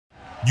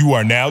You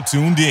are now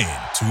tuned in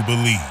to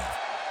Believe.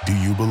 Do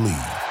you believe?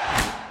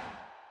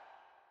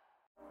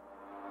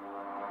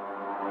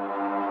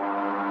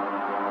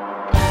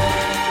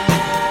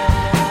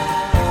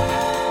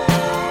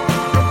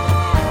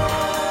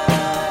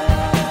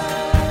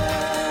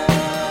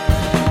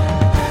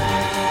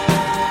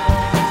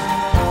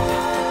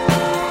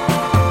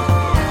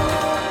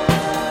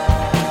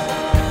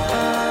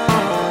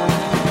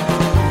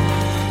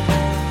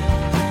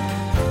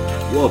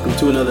 Welcome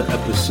to another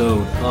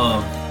episode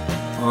of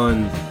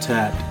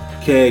Untapped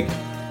Keg.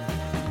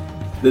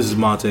 This is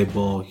Monte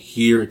Ball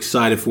here,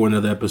 excited for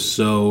another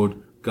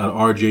episode. Got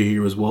RJ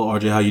here as well.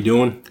 RJ, how you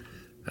doing?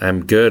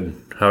 I'm good.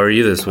 How are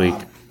you this week?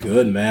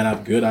 Good, man.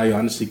 I'm good. I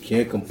honestly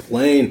can't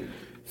complain.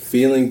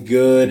 Feeling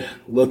good,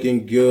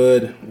 looking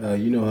good.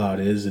 You know how it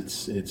is.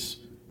 It's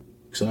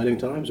exciting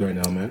times right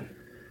now, man.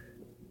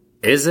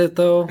 Is it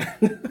though?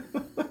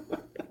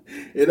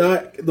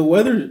 The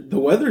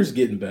weather's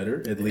getting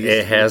better, at least.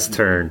 It has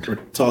turned. We're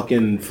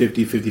talking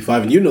 50,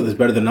 55, and you know this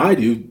better than I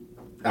do.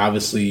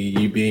 Obviously,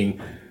 you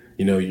being,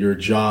 your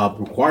job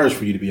requires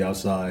for you to be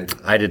outside.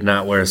 I did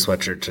not wear a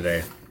sweatshirt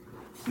today.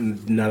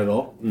 Not at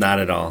all? Not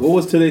at all. What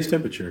was today's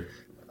temperature?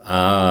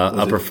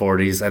 Upper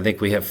 40s. I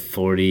think we have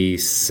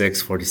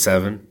 46,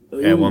 47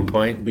 at one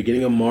point.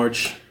 Beginning of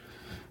March,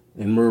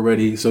 and we're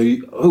ready.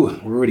 We're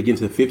ready to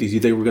get into the 50s. You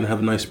think we're going to have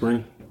a nice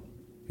spring?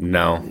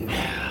 No.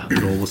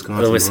 Good old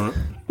Wisconsin,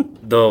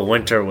 The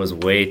winter was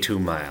way too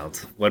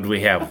mild. What did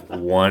we have?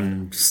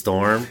 One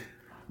storm?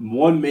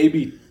 One,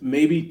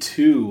 maybe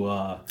two.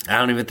 I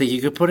don't even think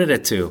you could put it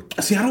at two.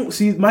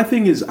 My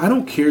thing is, I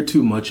don't care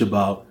too much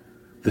about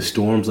the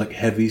storms, like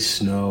heavy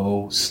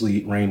snow,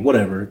 sleet, rain,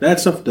 whatever. That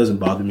stuff doesn't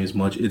bother me as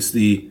much. It's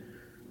the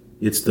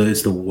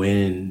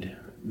wind.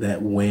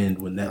 That wind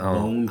when that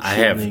bone. I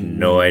have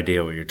no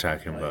idea what you're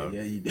talking about.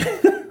 Yeah, you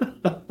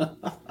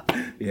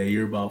yeah,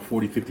 you're about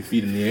 40, 50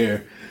 feet in the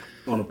air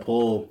on a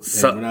pole.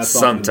 Sometimes.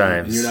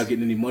 And you're not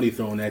getting any money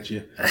thrown at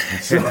you.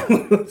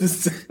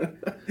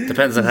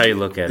 Depends on how you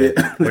look at it.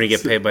 When you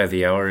get paid by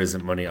the hour,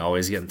 isn't money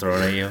always getting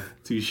thrown at you?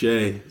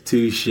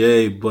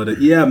 Touche.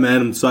 But yeah,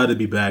 man, I'm excited to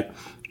be back.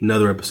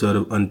 Another episode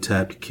of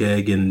Untapped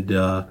Keg. And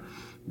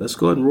let's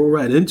go ahead and roll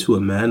right into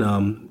it,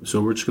 man. So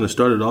we're just going to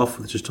start it off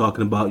with just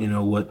talking about,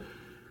 how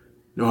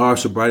our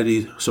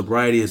sobriety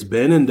has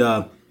been.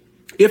 And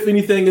if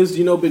anything has,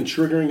 been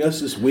triggering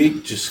us this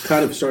week, just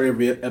kind of start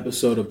every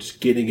episode of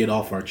just getting it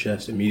off our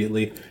chest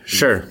immediately.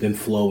 Sure. Then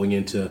flowing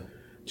into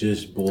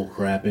just bull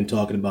crap and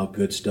talking about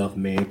good stuff,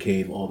 man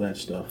cave, all that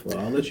stuff.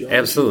 I'll let you.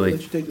 Absolutely.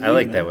 Let you take the I lead,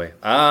 like man. that way.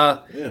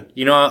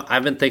 Yeah.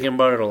 I've been thinking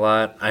about it a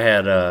lot. I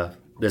had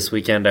this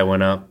weekend I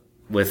went up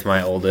with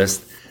my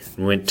oldest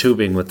and went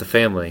tubing with the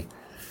family.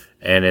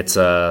 And it's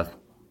a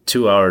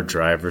 2-hour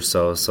drive or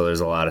so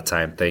there's a lot of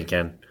time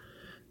thinking.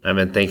 I've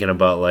been thinking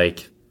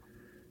about,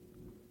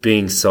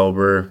 being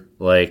sober,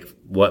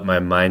 what my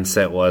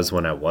mindset was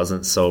when I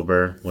wasn't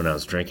sober, when I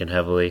was drinking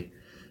heavily.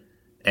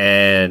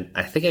 And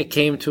I think I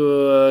came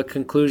to a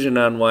conclusion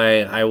on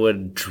why I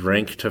would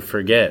drink to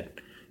forget.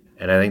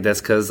 And I think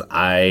that's because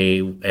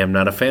I am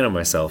not a fan of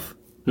myself.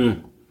 That's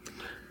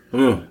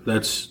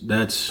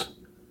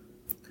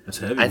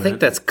heavy, I think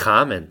that's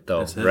common,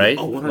 though, right?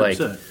 Oh,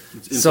 100%.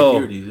 It's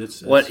insecurity.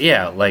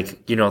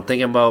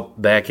 Thinking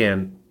about back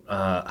in,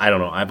 I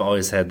don't know, I've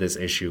always had this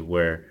issue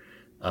where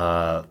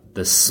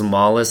the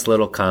smallest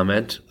little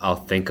comment I'll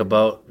think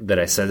about that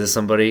I said to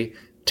somebody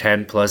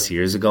 10 plus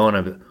years ago, and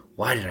I'm,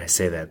 why did I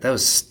say that? That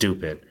was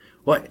stupid.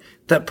 What?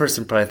 That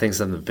person probably thinks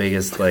I'm the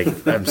biggest,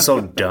 I'm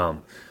so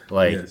dumb.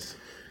 Yes.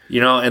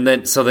 And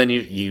then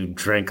you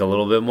drink a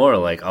little bit more,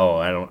 I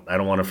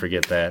don't want to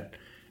forget that.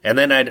 And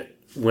then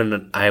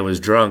when I was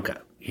drunk,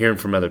 hearing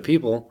from other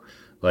people,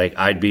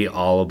 I'd be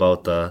all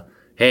about the,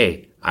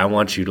 hey, I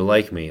want you to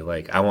like me.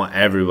 I want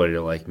everybody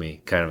to like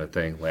me kind of a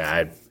thing.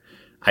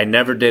 I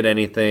never did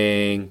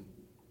anything.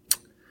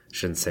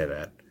 Shouldn't say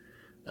that.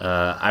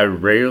 I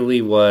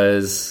rarely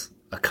was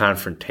a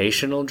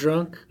confrontational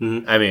drunk.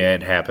 Mm-hmm. I mean,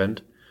 it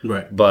happened.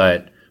 Right.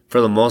 But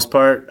for the most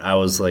part, I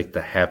was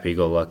the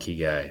happy-go-lucky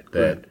guy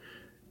that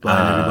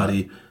buying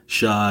everybody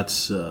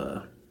shots,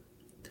 kind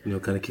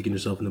of kicking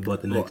yourself in the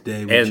butt the next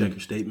day when you check your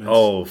statements.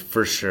 Oh,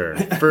 for sure.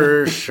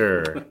 For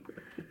sure.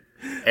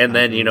 And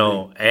then,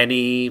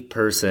 any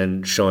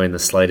person showing the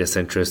slightest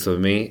interest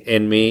in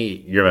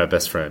me, you're my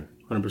best friend.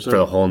 100%. For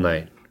the whole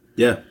night.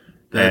 Yeah.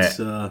 That's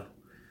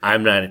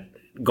I'm not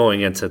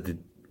going into the,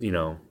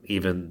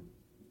 even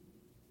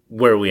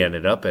where we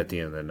ended up at the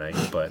end of the night,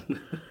 but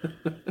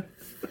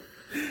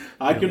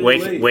I can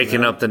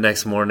waking up the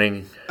next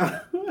morning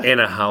in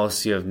a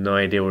house, you have no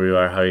idea where you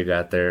are, how you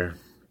got there.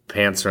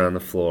 Pants are on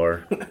the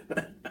floor.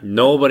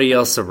 Nobody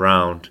else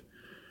around.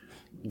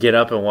 Get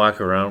up and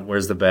walk around.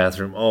 Where's the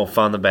bathroom? Oh,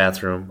 found the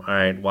bathroom. All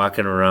right,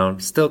 walking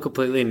around, still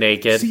completely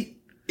naked. See,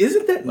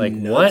 isn't that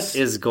nuts? What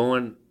is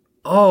going?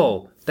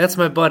 Oh, that's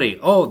my buddy.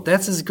 Oh,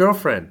 that's his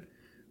girlfriend.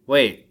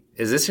 Wait,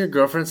 is this your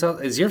girlfriend's house?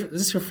 Is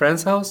this your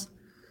friend's house?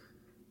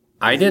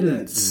 I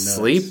didn't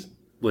sleep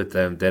with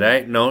them, did I?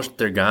 No,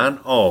 they're gone.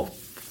 Oh,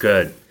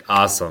 good,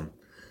 awesome.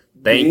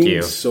 Thank being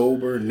you.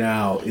 sober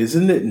now,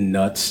 isn't it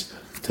nuts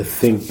to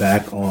think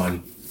back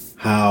on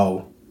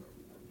how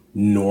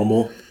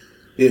normal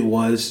it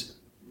was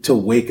to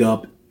wake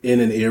up in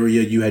an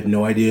area you had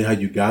no idea how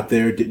you got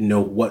there, didn't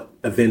know what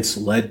events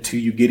led to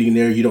you getting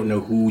there, you don't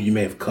know who you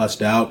may have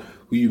cussed out,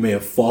 who you may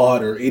have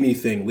fought or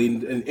anything,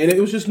 and it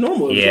was just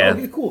normal. It was Yeah. like,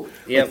 okay, cool.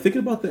 Yep. Like, thinking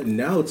about that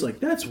now, it's like,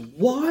 that's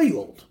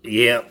wild.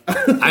 Yeah.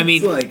 I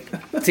mean, like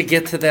to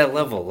get to that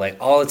level, like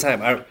all the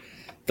time.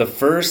 The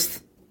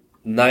first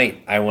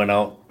night I went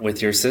out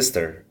with your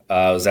sister,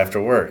 it was after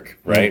work,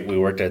 right? We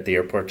worked at the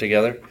airport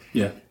together.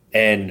 yeah.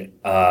 And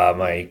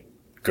my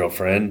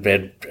girlfriend,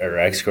 or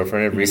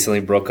ex-girlfriend, had recently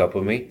broke up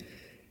with me.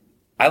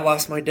 I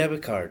lost my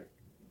debit card.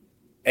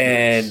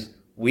 And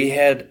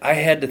I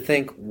had to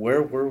think,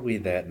 where were we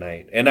that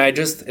night? And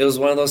it was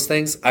one of those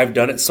things, I've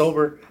done it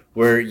sober,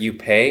 where you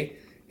pay,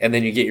 and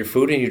then you get your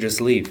food and you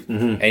just leave.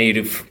 And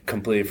you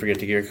completely forget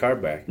to get your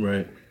card back.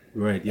 Right.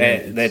 Yeah.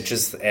 And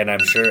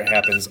I'm sure it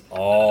happens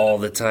all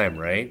the time,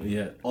 right?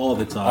 Yeah. All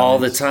the time. All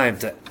the time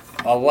to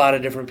a lot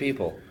of different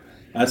people.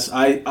 It's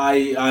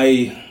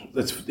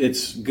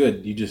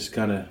good. You just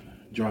kind of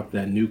dropped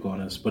that nuke on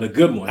us, but a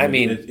good one. I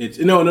mean, it's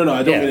no.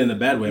 I don't mean it in a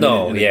bad way.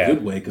 No, I mean in a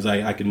good way, because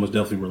I can most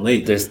definitely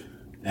relate. There's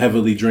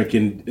heavily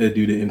drinking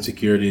due to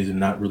insecurities and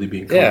not really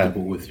being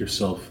comfortable with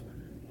yourself.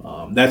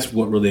 That's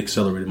what really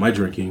accelerated my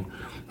drinking.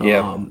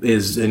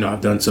 Is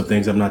I've done some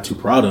things I'm not too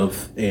proud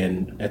of,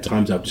 and at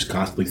times I'll just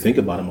constantly think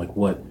about it. I'm like,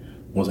 what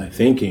was I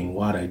thinking?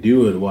 Why'd I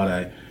do it?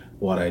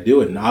 Why'd I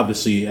do it? And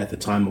obviously, at the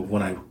time of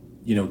when I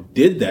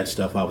did that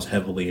stuff, I was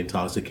heavily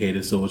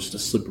intoxicated, so it's just a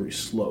slippery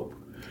slope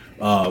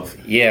of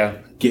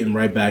getting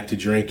right back to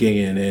drinking,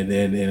 and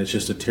it's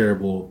just a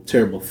terrible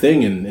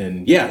thing.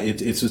 And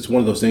it's just one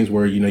of those things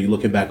where you're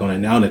looking back on it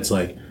now, and it's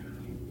like,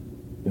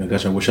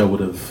 gosh, I wish I would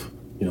have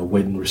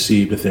went and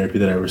received the therapy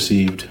that I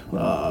received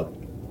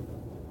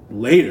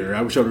later.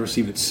 I wish I would have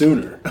received it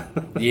sooner.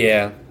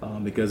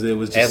 Because it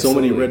was just so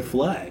many red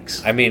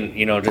flags. I mean,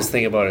 just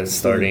think about it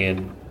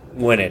starting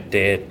when it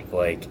did.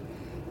 Like,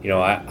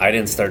 I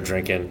didn't start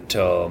drinking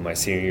till my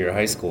senior year of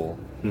high school.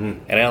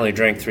 And I only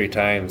drank 3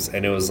 times,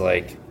 and it was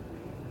like,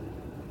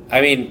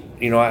 I mean,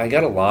 I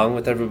got along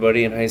with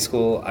everybody in high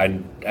school.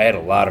 I had a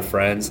lot of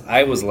friends.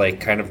 I was like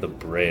kind of the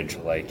bridge.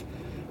 Like,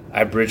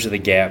 I bridged the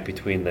gap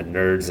between the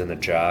nerds and the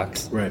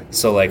jocks. Right.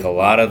 So like a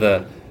lot of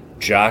the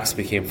jocks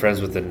became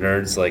friends with the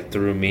nerds, like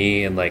through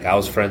me, and like I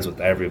was friends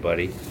with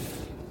everybody.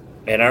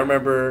 And I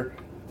remember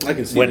I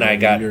can see when that. I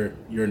got you're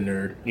a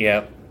nerd.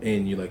 Yeah.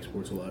 And you like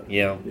sports a lot.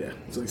 Yeah. Yeah.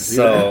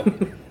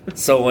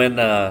 So when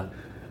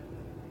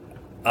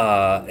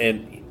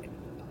and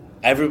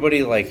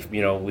everybody, like,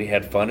 we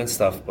had fun and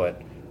stuff,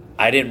 but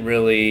I didn't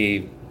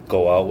really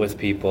go out with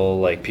people.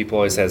 Like, people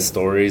always had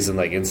stories and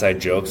like inside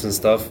jokes and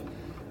stuff,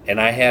 and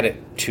I had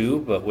it too,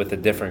 but with a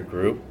different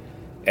group.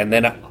 And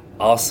then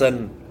all of a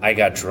sudden I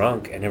got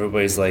drunk, and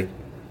everybody's like,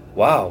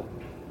 wow,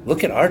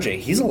 look at RJ,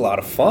 he's a lot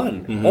of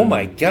fun. Oh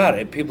my god.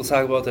 And people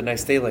talk about the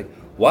next day like,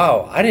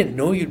 wow, I didn't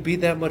know you'd be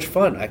that much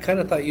fun. I kind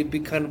of thought you'd be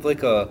kind of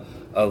like a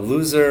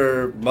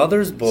loser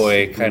mother's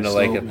boy, kind of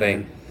like a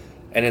thing.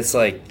 And it's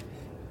like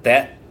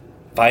that.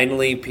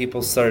 Finally,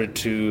 people started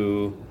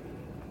to,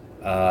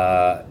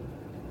 I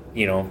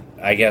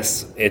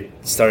guess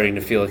it's starting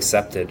to feel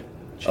accepted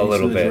a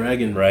little bit,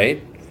 dragon.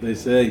 Right? They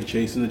say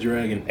chasing the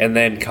dragon. And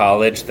then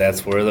college,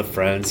 that's where the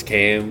friends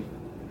came.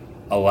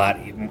 A lot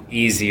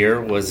easier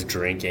was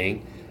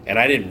drinking, and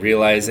I didn't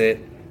realize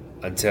it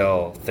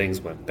until things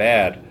went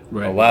bad.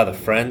 Right. A lot of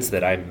the friends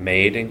that I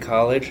made in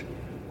college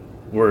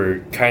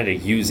were kind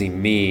of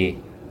using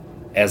me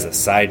as a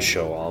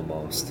sideshow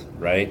almost,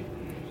 right?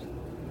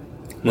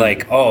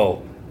 Like,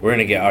 oh, we're going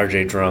to get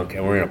RJ drunk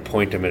and we're going to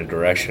point him in a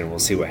direction and we'll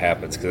see what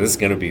happens because it's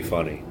going to be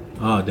funny.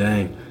 Oh,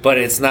 dang. But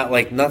it's not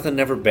like nothing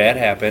ever bad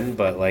happened,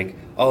 but like,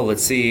 oh,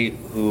 let's see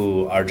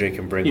who RJ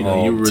can bring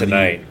home really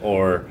tonight.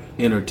 Or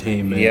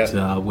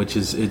entertainment, which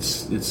is,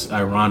 it's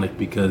ironic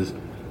because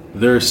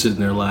they're sitting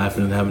there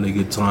laughing and having a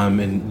good time,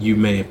 and you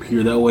may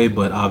appear that way,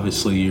 but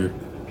obviously you're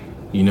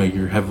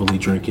heavily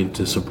drinking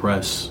to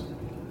suppress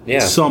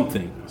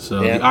something.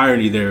 So the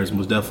irony there is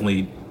most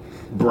definitely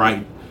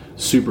bright.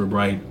 Super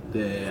bright.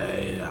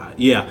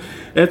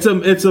 It's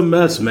a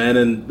mess, man,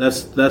 and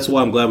that's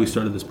why I'm glad we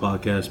started this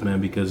podcast, man,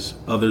 because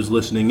others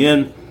listening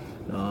in,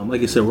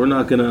 like I said, we're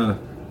not gonna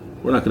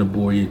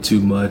bore you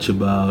too much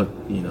about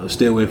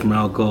stay away from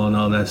alcohol and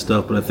all that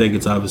stuff, but I think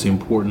it's obviously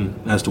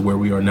important as to where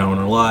we are now in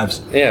our lives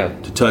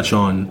to touch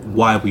on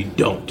why we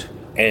don't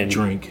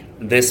drink.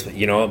 This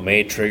it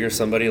may trigger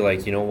somebody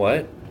like, you know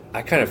what,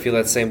 I kind of feel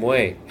that same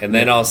way, and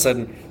then all of a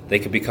sudden they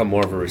could become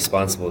more of a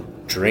responsible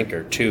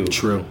drinker too.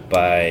 True.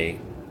 By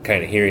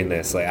kind of hearing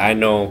this. Like, I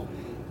know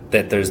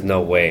that there's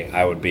no way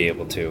I would be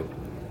able to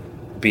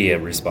be a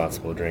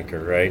responsible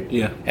drinker, right?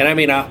 Yeah. And I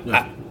mean,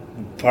 I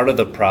part of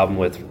the problem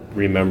with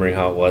remembering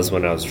how it was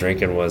when I was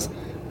drinking was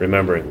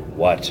remembering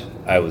what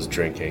I was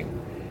drinking.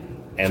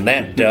 And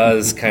that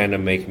does kind of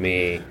make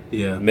me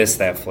miss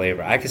that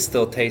flavor. I can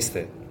still taste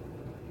it.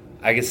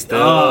 I can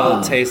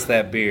still taste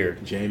that beer.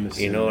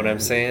 Jameson. You know what I'm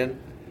saying?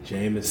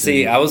 Jameson.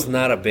 See, I was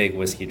not a big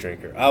whiskey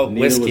drinker. Oh,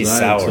 Neither whiskey was I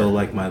sour. until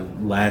like my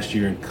last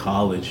year in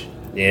college.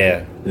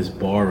 Yeah. This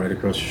bar right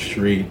across the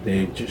street,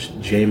 they just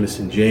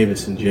Jameson,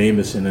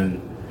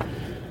 and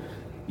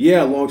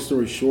yeah. Long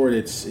story short,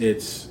 it's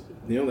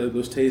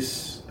those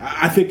tastes.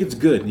 I think it's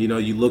good.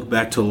 You look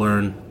back to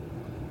learn,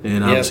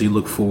 and obviously you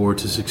look forward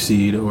to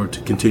succeed or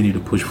to continue to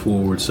push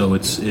forward. So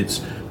it's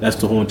that's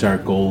the whole entire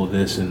goal of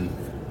this, and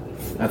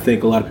I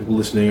think a lot of people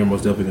listening are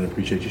most definitely going to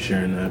appreciate you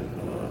sharing that.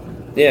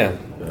 Yeah.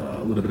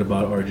 A little bit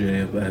about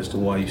RJ as to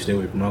why you stay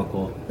away from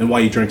alcohol and why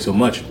you drink so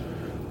much.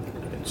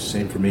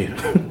 Same for me.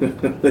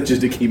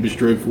 Just to keep it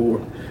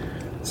straightforward.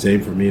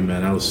 Same for me,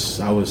 man. I was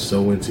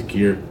so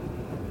insecure.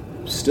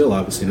 Still,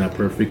 obviously not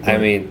perfect. I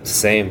mean,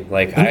 same.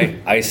 Like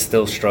I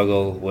still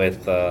struggle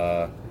with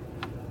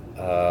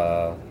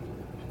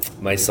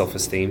my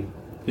self-esteem.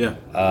 Yeah.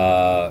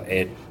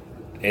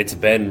 It's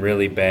been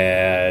really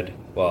bad.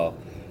 Well,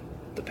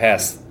 the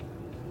past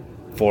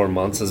 4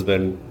 months has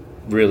been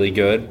really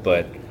good,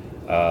 but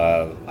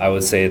I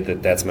would say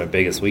that that's my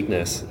biggest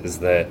weakness is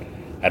that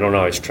I don't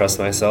always trust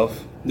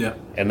myself. Yeah.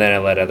 And then I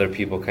let other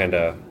people kind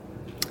of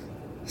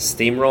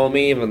steamroll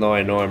me, even though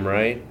I know I'm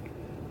right.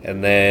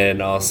 And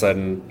then all of a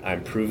sudden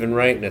I'm proven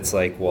right, and it's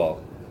like,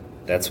 well,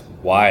 that's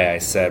why I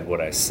said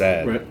what I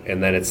said. Right.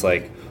 And then it's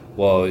like,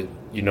 well,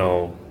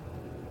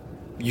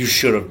 you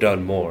should have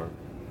done more.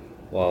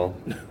 Well,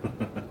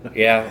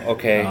 yeah,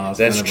 okay,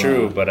 that's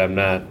true, but I'm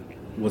not.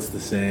 What's the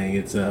saying?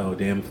 It's oh,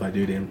 damn if I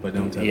do, damn if I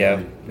don't.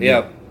 Yeah.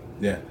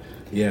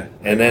 Yeah.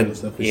 And then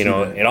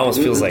it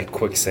almost feels like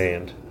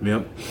quicksand.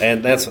 Yep.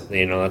 And that's what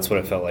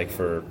it felt like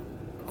for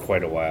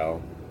quite a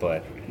while.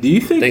 But do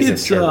you think things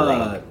it's have turned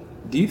around.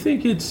 do you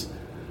think it's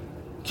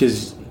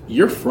because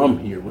you're from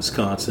here,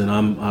 Wisconsin?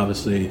 I'm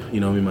obviously, me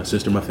and my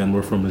sister, my family,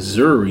 we're from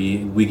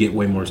Missouri. We get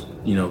way more,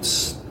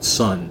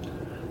 sun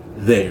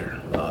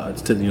there.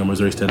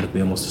 Missouri's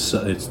technically almost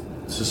it's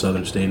a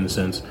southern state in a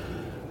sense.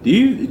 Do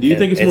you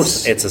think it's more?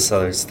 It's a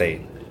southern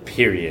state.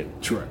 Period.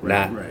 True.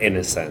 Not right. in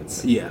a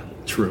sense. Yeah.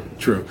 True.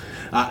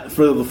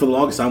 For the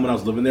longest time when I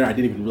was living there, I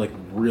didn't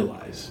even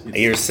realize.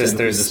 Your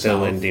sister's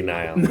still in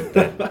denial.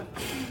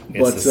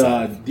 But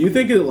do you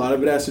think a lot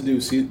of it has to do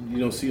with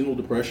seasonal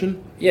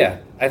depression? Yeah,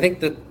 I think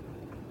that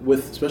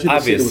with especially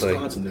the state of obviously,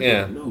 Wisconsin, there's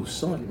yeah. no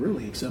sun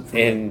really except for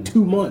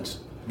 2 months.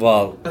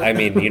 Well, I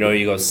mean, you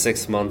go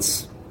 6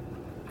 months,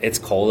 it's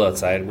cold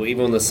outside. Well,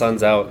 even when the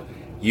sun's out,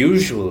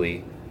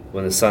 usually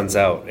when the sun's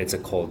out, it's a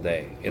cold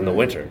day in the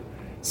winter.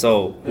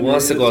 So who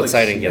wants to go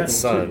outside and get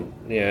sun?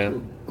 Too. Yeah,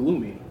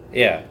 gloomy.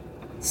 Yeah.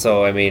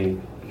 So I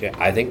mean,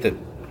 I think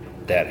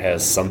that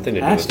has something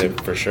to do with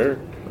it for sure.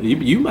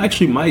 You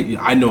actually might.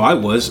 I know I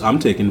was. I'm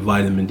taking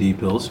vitamin D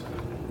pills.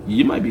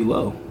 You might be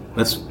low.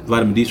 That's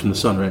vitamin D's from the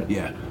sun, right?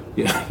 Yeah.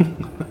 Yeah,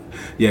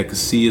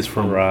 because C is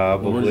from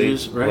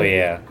oranges, right? Well,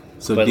 yeah.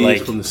 So but D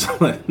is from the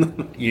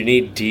sun. You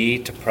need D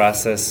to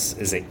process.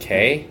 Is it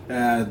K?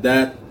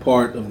 That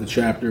part of the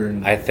chapter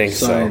in I think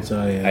science,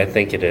 so. I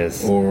think it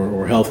is.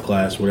 Or health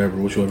class, whichever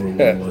one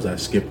it was, I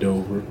skipped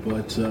over.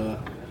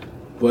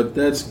 But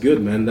that's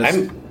good, man.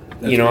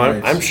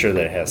 I'm sure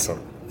that it has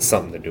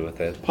something to do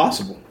with it.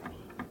 Possible.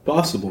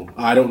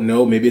 I don't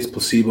know. Maybe it's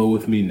placebo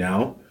with me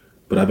now,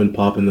 but I've been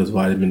popping those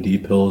vitamin D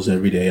pills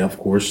every day, of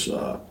course,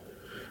 for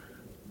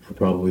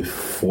probably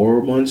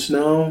 4 months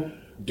now.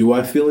 Do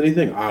I feel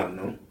anything? I don't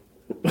know.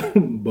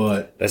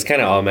 But that's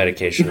kind of all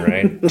medication,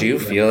 right? Do you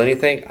feel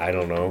anything? I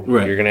don't know.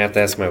 Right. You're gonna have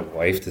to ask my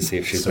wife to see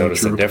if she's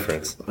noticed a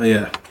difference.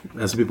 Yeah,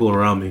 that's the people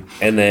around me.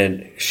 And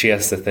then she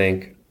has to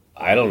think,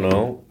 I don't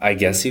know. I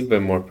guess you've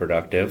been more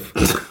productive.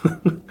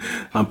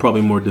 I'm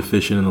probably more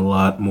deficient in a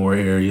lot more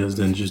areas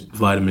than just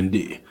vitamin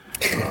D.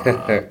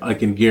 I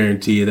can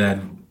guarantee you that.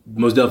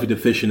 Most definitely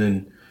deficient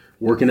in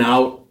working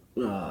out,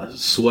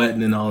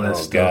 sweating, and all that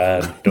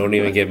stuff. Oh, God. Don't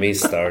even get me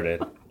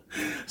started.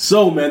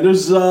 So, man,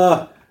 there's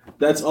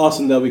that's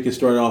awesome that we can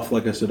start off,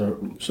 like I said,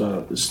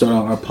 start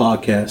our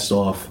podcast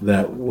off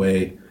that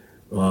way.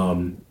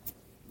 I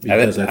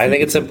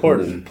think it's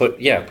important.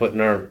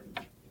 Putting our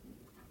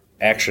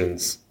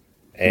actions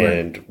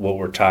and what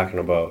we're talking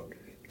about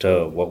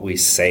to what we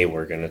say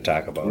we're going to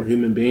talk about. We're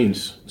human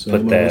beings. So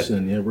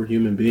we're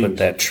human beings. Put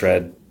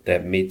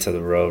that meat to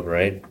the road,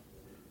 right?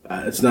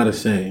 It's not a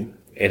saying.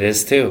 It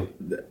is too.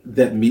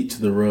 That meat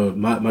to the road.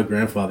 My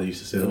grandfather used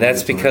to say that.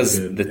 That's because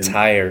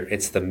tire,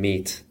 it's the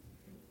meat,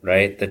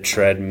 right? The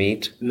tread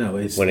meat. No,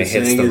 it's when it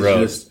hits the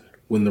road. Just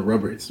when the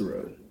rubber hits the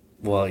road.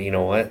 Well, you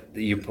know what?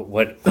 You put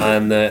what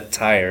on the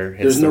tire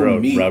hits the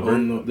road?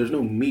 Rubber. There's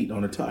no meat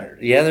on a tire.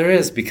 Yeah, there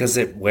is, because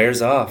it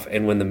wears off,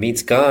 and when the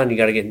meat's gone, you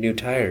got to get new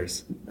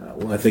tires.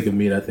 When I think of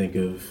meat, I think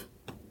of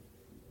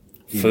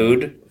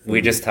food.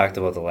 We just talked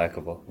about the lack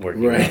of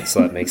working out,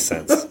 so that makes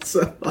sense.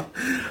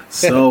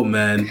 So,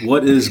 man,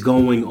 what's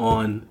going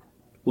on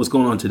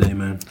today,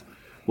 man?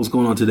 What's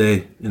going on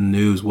today in the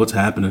news? What's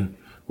happening?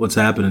 March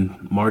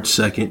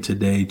 2nd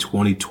today,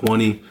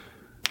 2020.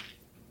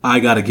 I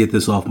got to get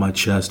this off my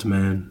chest,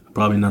 man.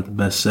 Probably not the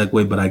best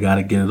segue, but I got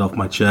to get it off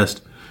my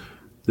chest.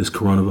 This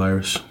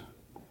coronavirus.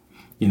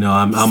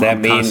 I'm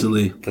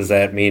constantly. Does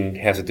that mean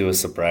have to do with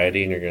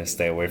sobriety and you're going to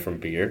stay away from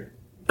beer?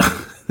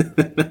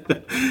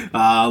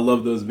 I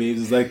love those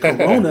memes. It's like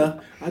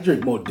Corona. I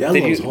drink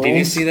Modelo's. Did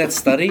you see that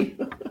study?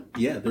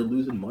 Yeah, they're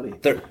losing money.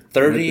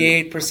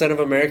 38% of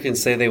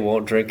Americans say they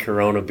won't drink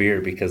Corona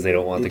beer because they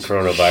don't want the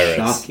coronavirus.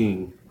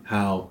 Shocking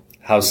how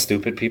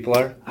stupid people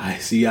are. I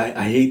see.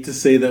 I hate to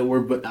say that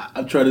word, but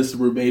I'm trying to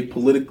remain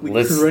politically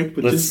correct.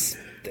 But it's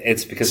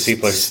because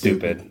people are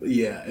stupid.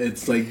 Yeah,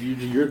 it's like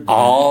you're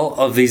all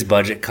of these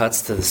budget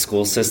cuts to the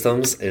school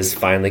systems is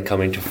finally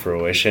coming to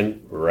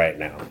fruition right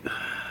now.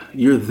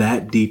 You're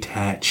that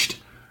detached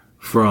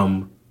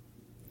from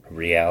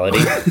reality.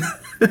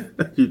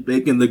 You're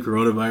thinking the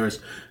coronavirus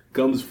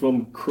comes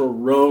from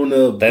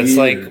Corona. That's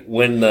beer. like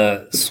when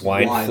the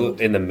swine flu,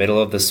 in the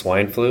middle of the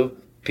swine flu,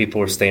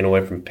 people were staying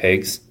away from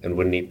pigs and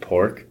wouldn't eat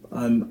pork.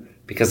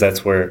 Because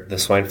that's where the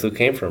swine flu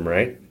came from,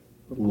 right?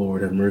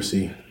 Lord have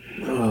mercy.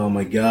 Oh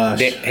my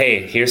gosh.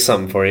 Hey, here's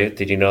something for you.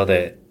 Did you know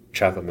that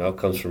chocolate milk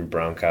comes from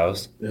brown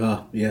cows?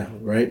 Yeah,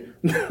 right?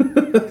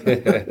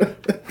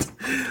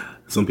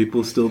 Some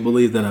people still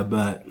believe that, I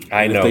bet.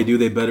 I know. If they do,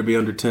 they better be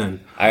under 10.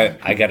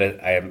 I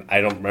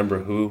don't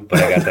remember who,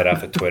 but I got that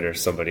off of Twitter.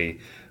 Somebody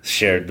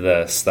shared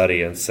the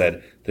study and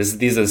said,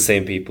 these are the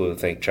same people who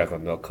think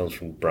chocolate milk comes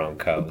from brown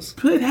cows.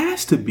 But it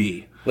has to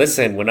be.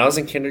 Listen, when I was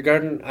in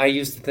kindergarten, I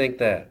used to think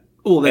that.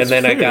 Oh, that's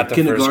and then fair. I got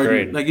to first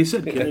grade. Like you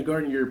said,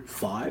 kindergarten, you're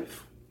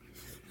 5?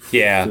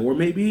 Yeah. 4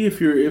 maybe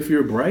if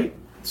you're bright.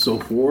 So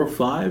 4 or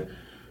 5.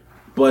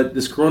 But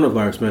this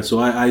coronavirus, man, so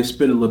I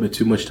spend a little bit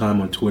too much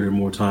time on Twitter,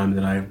 more time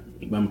than I'm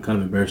kind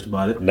of embarrassed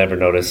about it. Never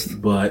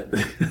noticed. But,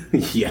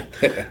 yeah.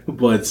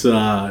 But,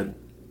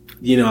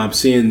 I'm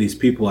seeing these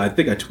people. I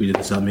think I tweeted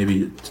this out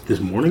maybe this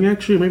morning,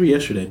 actually, maybe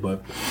yesterday.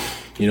 But,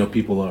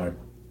 people are,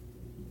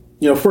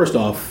 first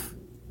off,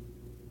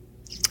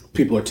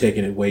 people are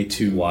taking it way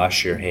too...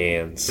 Wash your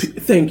hands.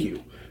 Thank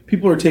you.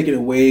 People are taking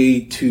it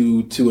way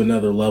to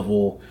another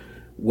level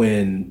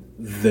when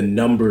the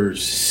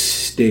numbers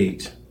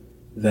state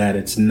that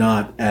it's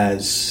not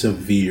as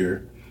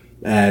severe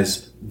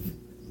as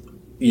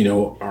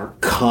are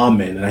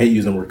common, and I hate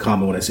using the word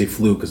common when I say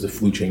flu because the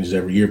flu changes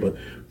every year, but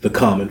the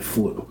common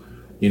flu.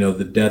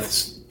 The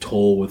deaths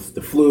toll with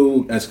the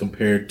flu as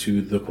compared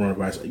to the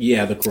coronavirus.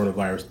 Yeah, the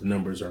coronavirus, the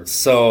numbers are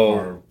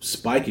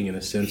spiking in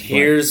a sense.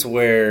 Here's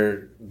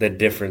where the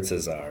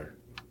differences are.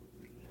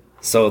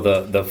 So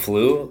the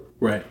flu,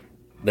 right?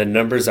 The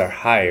numbers are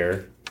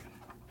higher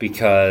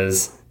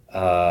because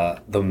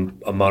the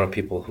amount of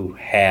people who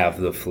have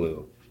the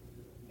flu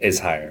is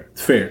higher.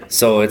 Fair.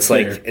 So it's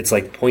like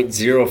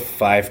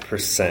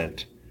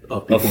 0.05%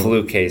 of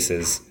flu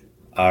cases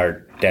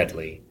are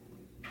deadly.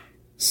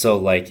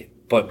 So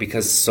but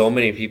because so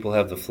many people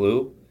have the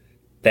flu,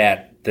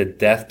 that the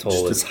death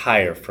toll is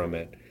higher from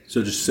it.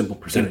 So just simple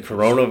percentage. The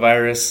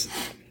coronavirus,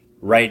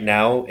 right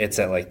now, it's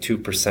at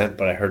 2%,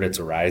 but I heard it's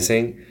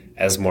rising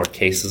as more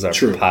cases are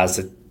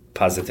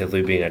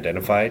positively being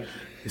identified.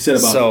 They said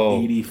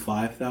about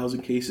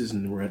 85,000 cases,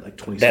 and we're at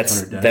 2,600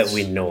 deaths. That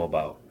we know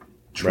about.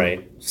 True.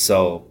 Right?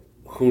 So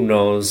who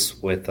knows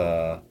with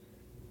a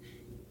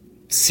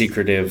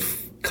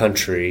secretive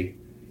country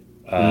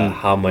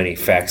how many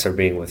facts are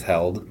being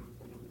withheld.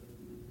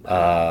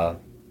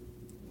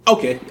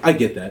 Okay, I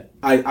get that.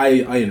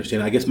 I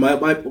understand. I guess my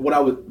what I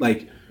would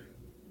like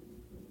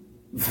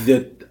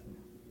that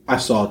I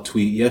saw a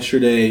tweet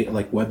yesterday,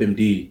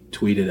 WebMD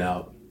tweeted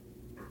out.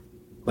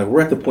 We're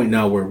at the point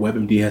now where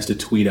WebMD has to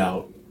tweet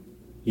out,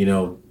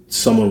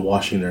 someone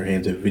washing their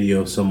hands, a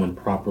video of someone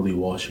properly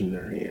washing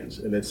their hands.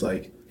 And it's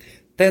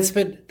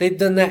they've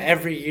done that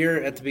every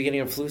year at the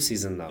beginning of flu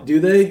season, though. Do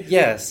they?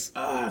 Yes.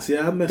 See,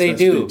 I messed they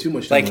do. Too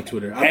much time on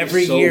Twitter.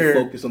 Every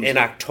year in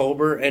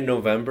October and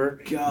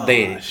November,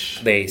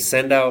 they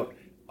send out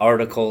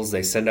articles,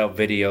 they send out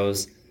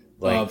videos,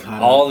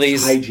 all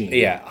these hygiene.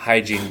 Yeah,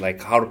 hygiene,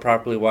 how to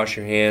properly wash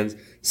your hands,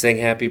 saying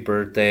happy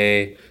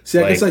birthday. See,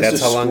 I guess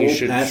that's how long you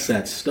should pass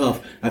that stuff.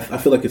 I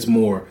feel like it's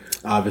more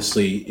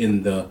obviously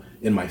in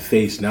my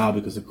face now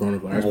because of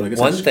coronavirus. But I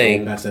guess I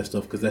scroll past that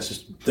stuff because that's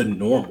just the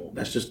normal.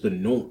 That's just the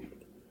norm.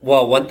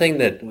 Well, one thing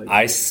that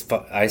I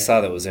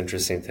saw that was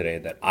interesting today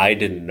that I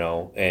didn't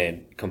know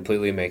and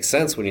completely makes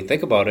sense when you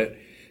think about it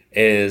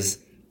is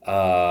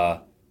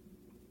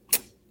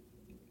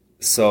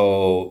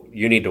so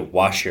you need to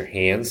wash your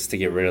hands to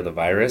get rid of the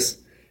virus,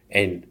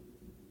 and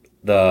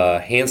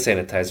the hand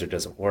sanitizer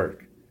doesn't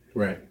work.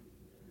 Right.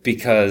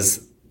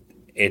 Because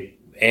hand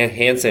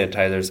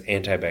sanitizer is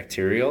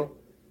antibacterial.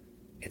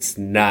 It's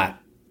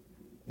not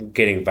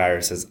getting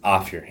viruses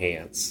off your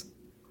hands.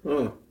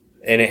 Oh.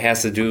 And it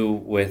has to do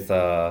with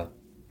the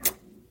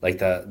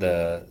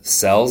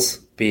cells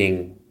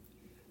being,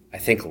 I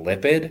think,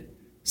 lipid.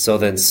 So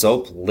then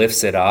soap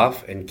lifts it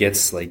off and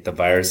gets the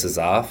viruses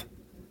off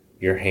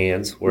your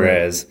hands,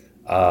 whereas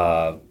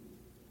hand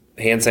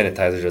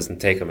sanitizer doesn't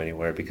take them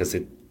anywhere because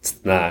it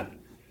doesn't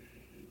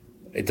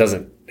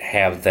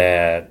have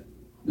that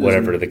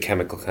the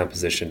chemical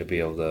composition to be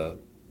able to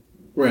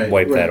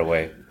wipe that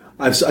away.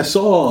 I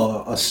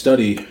saw a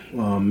study,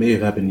 may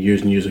have happened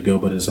years and years ago,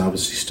 but it's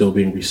obviously still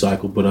being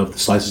recycled, but of the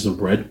slices of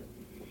bread.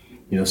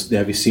 You know,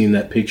 have you seen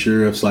that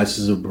picture of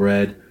slices of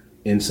bread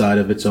inside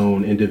of its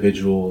own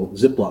individual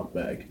Ziploc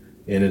bag?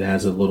 And it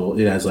has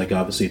like,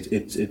 obviously,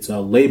 it's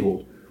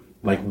labeled.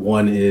 Like,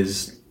 one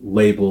is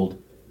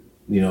labeled,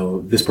 you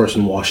know, this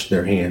person washed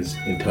their hands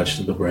and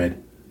touched the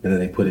bread, and then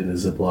they put it in a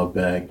Ziploc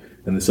bag.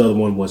 And this other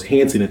one was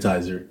hand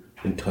sanitizer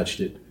and touched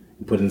it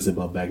and put it in a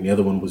Ziploc bag. And the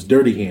other one was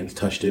dirty hands,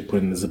 touched it, put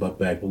it in a Ziploc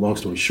bag. But long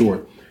story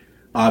short,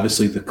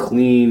 obviously the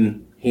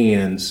clean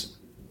hands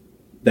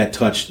that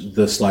touched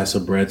the slice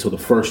of bread, so the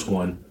first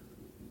one,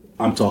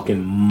 I'm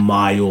talking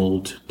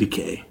mild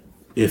decay,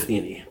 if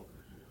any.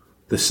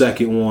 The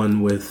second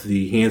one with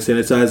the hand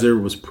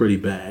sanitizer was pretty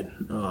bad.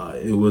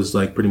 It was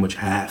like pretty much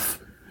half,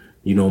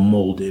 you know,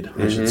 molded,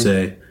 I should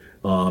say.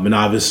 And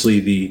obviously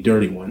the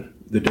dirty one,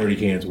 the dirty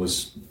hands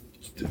was,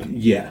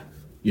 yeah,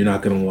 you're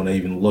not going to want to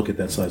even look at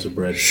that slice of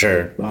bread.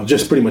 Sure.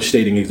 Just pretty much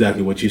stating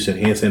exactly what you said.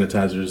 Hand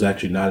sanitizer is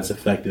actually not as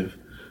effective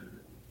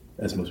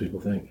as most people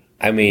think.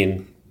 I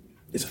mean,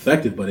 it's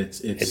effective, but it's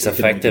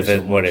effective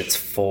at what it's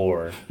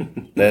for.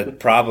 The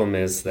problem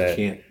is that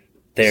can't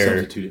they're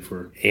substitute it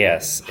for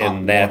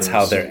and that's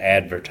how they're soap.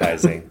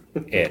 advertising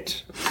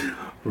it.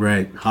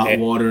 Right, hot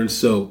water and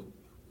soap.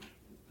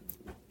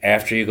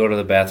 After you go to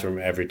the bathroom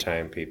every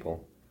time,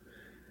 people.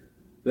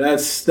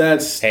 That's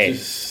Hey,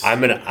 just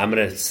I'm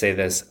gonna say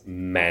this,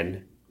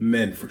 men.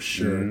 men for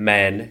sure.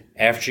 Men,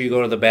 after you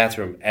go to the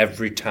bathroom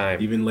every time,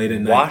 Even late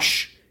at night.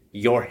 wash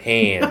your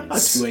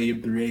hands. 2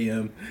 a.m., 3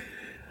 a.m.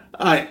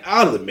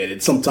 I'll admit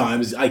it.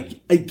 Sometimes I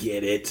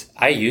get it.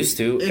 I used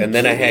to, and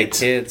then I had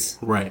kids.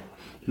 Right.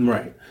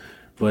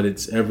 But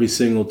it's every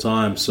single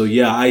time. So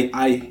yeah,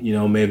 I you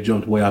know, may have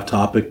jumped way off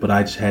topic, but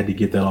I just had to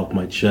get that off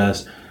my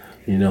chest.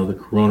 You know, the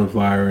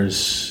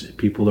coronavirus,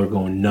 people are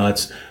going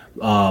nuts.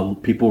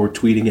 People were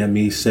tweeting at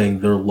me saying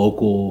their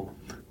local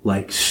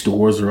like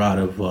stores are out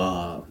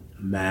of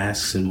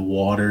masks and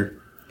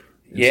water.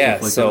 And Yeah,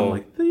 stuff like so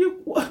that. I'm like,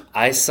 what?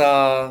 I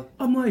saw.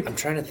 I'm I'm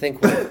trying to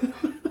think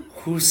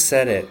who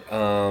said it.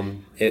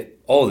 The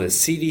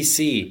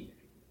CDC.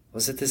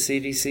 Was it the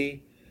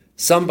CDC?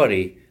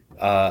 Somebody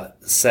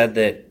said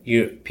that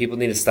people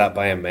need to stop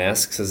buying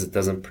masks because it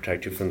doesn't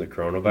protect you from the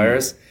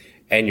coronavirus,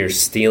 and you're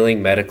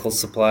stealing medical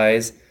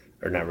supplies,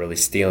 or not really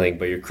stealing,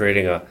 but you're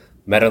creating a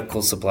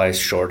medical supplies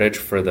shortage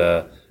for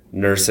the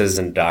nurses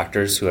and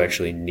doctors who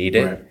actually need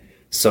it. Right.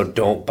 So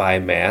don't buy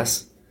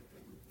masks.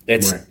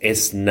 Right.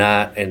 It's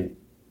not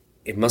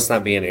it must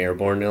not be an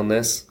airborne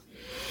illness.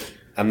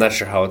 I'm not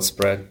sure how it's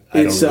spread.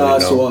 I don't really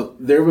know.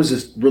 There was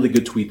this really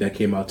good tweet that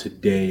came out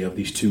today of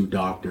these two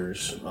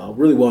doctors,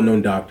 really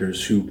well-known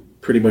doctors, who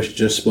pretty much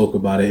just spoke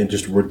about it and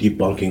just were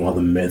debunking all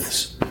the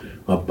myths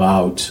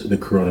about the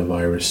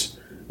coronavirus.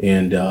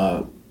 And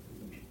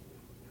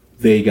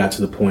they got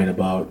to the point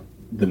about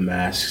the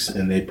masks,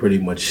 and they pretty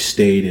much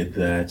stated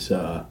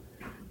that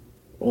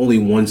only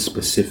one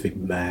specific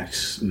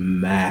mask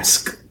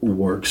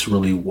works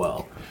really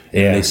well.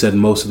 Yeah. And they said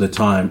most of the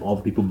time, all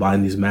the people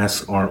buying these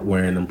masks aren't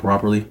wearing them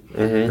properly.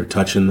 They're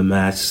touching the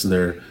masks.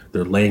 They're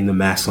laying the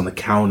masks on the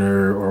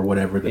counter or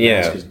whatever. The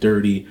mask is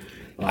dirty.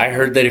 I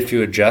heard that if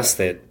you adjust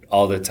it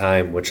all the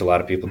time, which a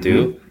lot of people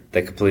do,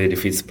 that completely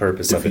defeats the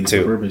purpose of it too.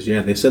 The purpose,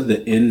 yeah. They said the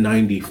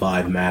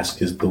N95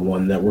 mask is the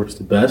one that works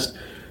the best.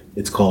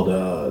 It's called,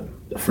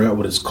 I forgot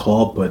what it's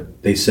called,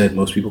 but they said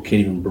most people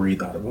can't even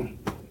breathe out of them.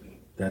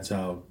 That's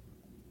how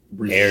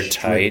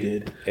airtight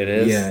restricted it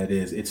is. Yeah, it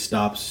is. It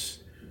stops.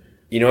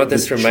 You know what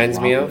this the reminds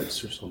me of?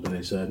 droplets or something.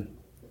 They said.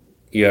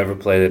 You ever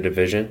play The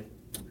Division?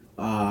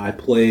 I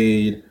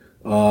played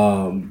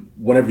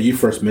whenever you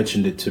first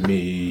mentioned it to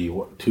me.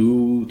 What,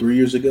 2-3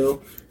 years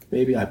ago?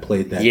 Maybe I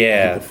played that. Yeah.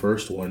 I think the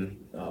first one.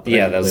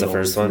 That was the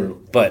first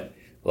one. But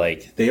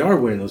like they are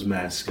wearing those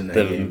masks in that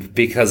game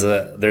because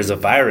there's a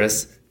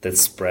virus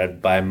that's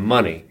spread by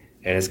money,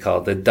 and it's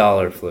called the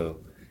dollar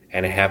flu,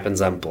 and it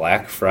happens on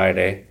Black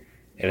Friday,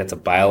 and it's a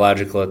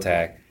biological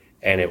attack,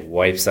 and it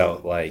wipes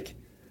out like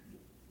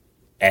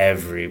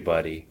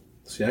everybody.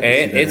 See,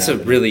 and it's a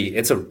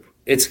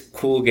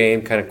cool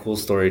game, kind of cool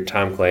story.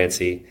 Tom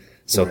Clancy,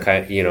 so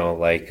Right.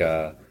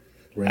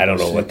 I don't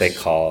know what they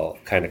call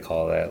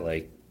that,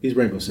 like He's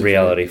Rainbow Six.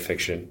 reality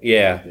fiction.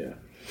 Yeah.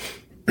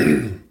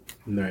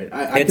 Right.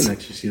 I can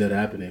actually see that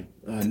happening.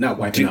 Not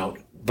wiping out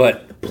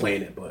But the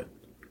planet, but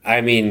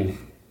I mean,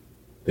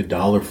 the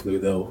dollar flu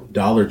though. The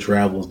dollar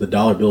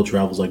bill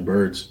travels like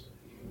birds.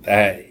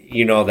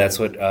 that's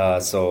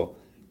what. So,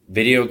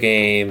 video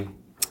game,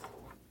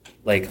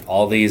 like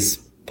all these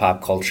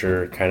pop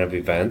culture kind of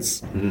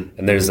events,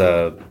 and there's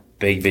a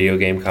big video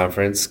game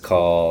conference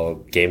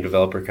called Game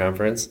Developer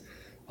Conference.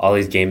 All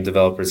these game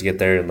developers get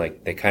there, and like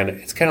it's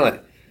kind of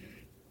like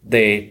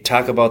they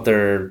talk about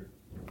their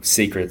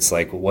secrets,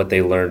 like what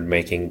they learned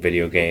making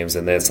video games,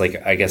 and that's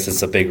like, I guess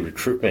it's a big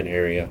recruitment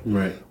area,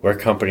 Right. where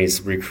companies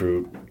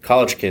recruit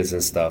college kids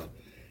and stuff,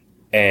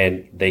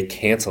 and they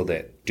canceled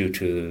it due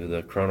to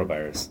the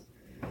coronavirus.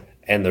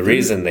 And the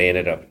reason they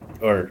ended up,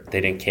 or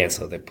they didn't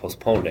cancel it, they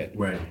postponed it.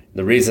 Right.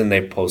 The reason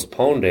they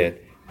postponed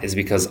it is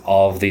because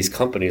all of these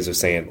companies are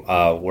saying,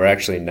 we're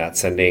actually not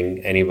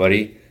sending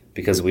anybody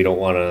because we don't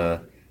want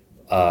to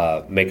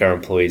make our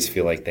employees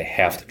feel like they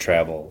have to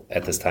travel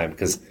at this time,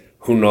 because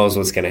who knows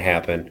what's going to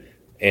happen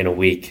in a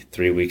week,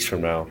 3 weeks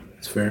from now.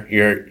 That's fair.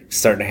 You're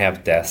starting to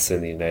have deaths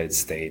in the United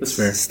States. That's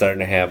fair. Starting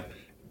to have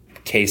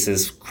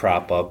cases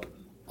crop up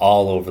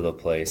all over the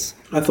place.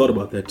 I thought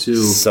about that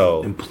too.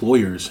 So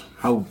employers,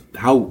 how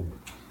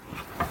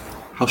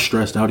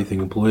stressed out do you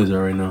think employees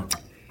are right now?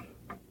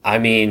 I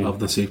mean, of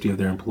the safety of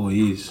their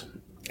employees.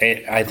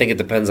 I think it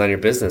depends on your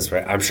business,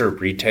 right? I'm sure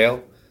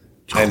retail.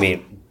 I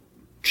mean,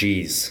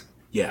 geez.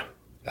 Yeah.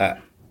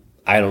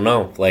 I don't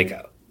know. Like,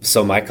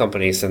 so my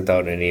company sent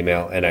out an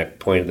email, and I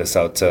pointed this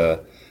out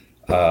to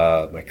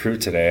my crew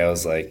today. I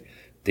was like,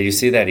 "Did you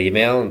see that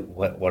email? And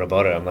what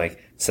about it?" I'm like,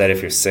 "It said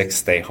if you're sick,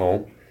 stay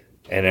home."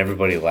 And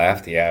everybody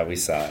laughed. Yeah, we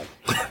saw it.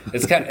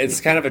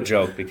 It's kind of a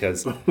joke,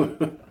 because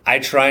I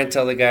try and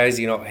tell the guys,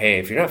 hey,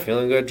 if you're not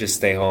feeling good, just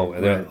stay home.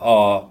 And they're like,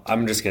 "Oh,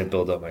 I'm just going to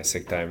build up my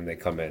sick time." And they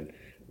come in.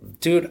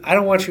 Dude, I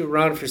don't want you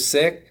around if you're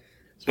sick.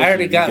 Especially I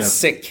already got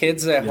sick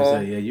kids at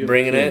home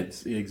bringing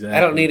it. Exactly. I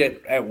don't need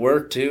it at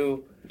work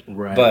too.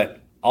 Right.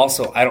 But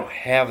also, I don't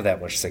have that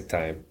much sick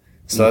time.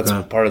 So that's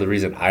part of the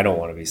reason I don't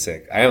want to be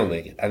sick. I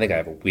think I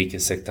have a week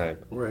of sick time.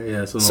 Right,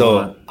 yeah.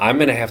 So I'm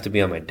going to have to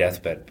be on my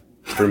deathbed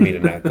for me to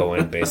not go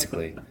in,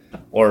 basically.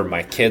 Or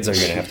my kids are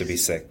going to have to be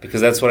sick, because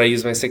that's what I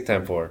use my sick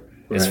time for,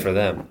 is for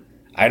them.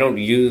 I don't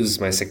use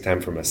my sick time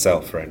for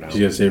myself right now.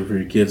 You got to save it for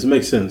your kids. It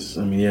makes sense.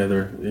 I mean, yeah,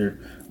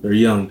 they're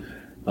young.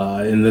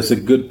 And that's a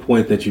good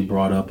point that you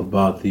brought up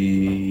about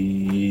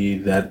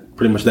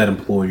that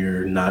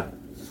employer not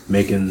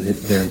making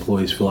their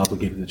employees feel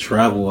obligated to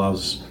travel. I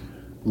was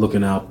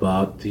looking out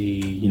about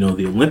the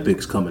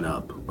Olympics coming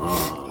up.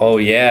 Oh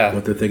yeah,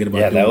 what they're thinking about.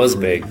 Yeah, doing that was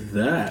big.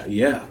 That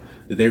yeah,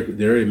 did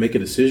they already make a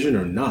decision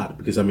or not?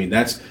 Because I mean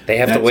they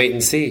have to wait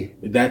and see.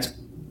 That's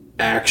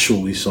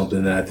actually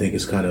something that I think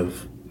is kind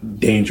of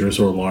dangerous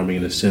or alarming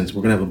in a sense.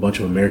 We're gonna have a bunch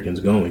of Americans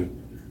going.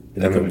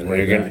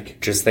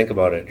 Just think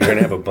about it. You're going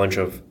to have a bunch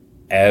of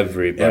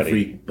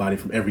everybody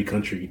from every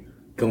country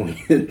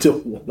going into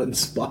one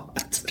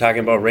spot. Talking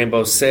about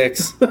Rainbow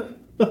Six.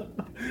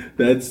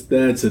 That's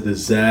a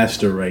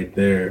disaster right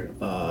there.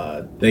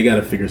 They got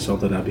to figure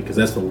something out, because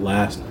that's the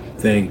last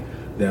thing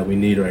that we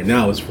need right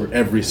now is for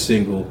every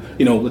single,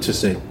 let's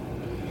just say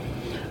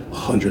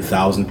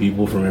 100,000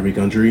 people from every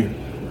country.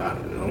 I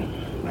don't know.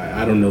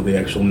 I don't know the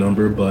actual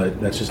number, but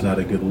that's just not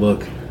a good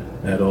look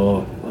at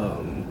all.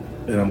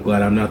 And I'm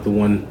glad I'm not the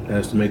one that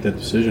has to make that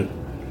decision.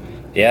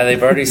 Yeah,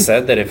 they've already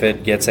said that if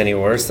it gets any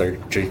worse, they're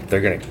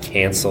going to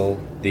cancel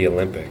the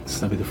Olympics.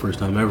 That'd be the first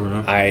time ever,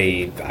 huh?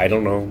 I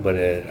don't know, but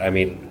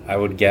I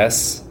would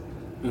guess.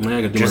 I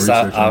gotta do just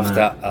my research off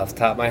the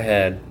top of my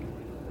head,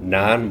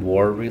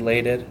 non-war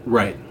related.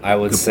 Right. I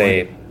would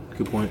say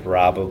good point.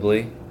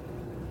 Probably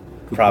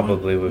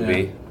would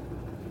be.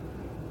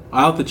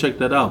 I'll have to check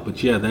that out,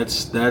 but yeah,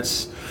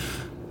 that's.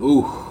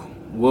 Ooh.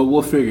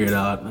 We'll figure it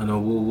out. I know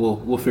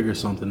we'll figure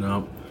something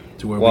out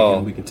to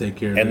where we can take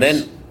care of and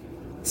this. And then,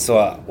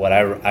 so what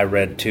I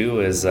read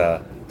too is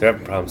they're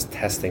having problems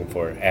testing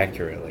for it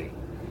accurately.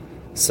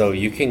 So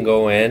you can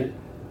go in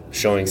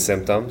showing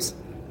symptoms,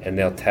 and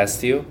they'll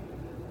test you,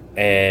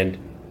 and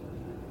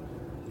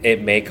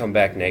it may come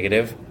back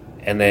negative,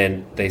 and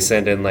then they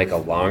send in like a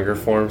longer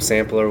form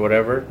sample or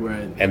whatever,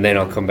 right? And then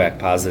it'll come back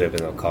positive, and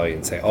they'll call you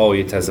and say, "Oh,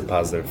 you tested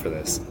positive for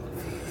this,"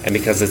 and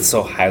because it's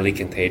so highly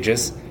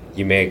contagious.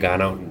 You may have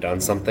gone out and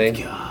done something.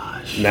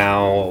 Gosh.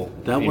 Now,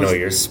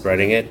 you're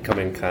spreading it, come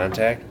in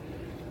contact.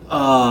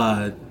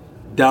 Down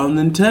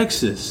in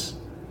Texas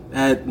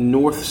at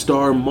North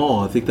Star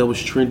Mall. I think that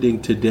was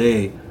trending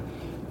today.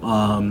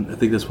 I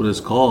think that's what it's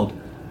called.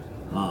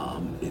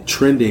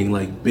 Trending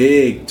like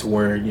big to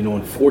where,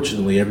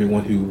 unfortunately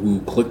everyone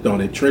who clicked on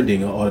it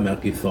trending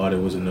automatically thought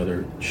it was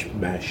another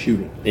mass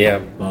shooting. Yeah.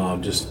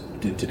 Just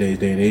in today's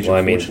day and age,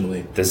 unfortunately.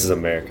 I mean, this is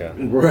America.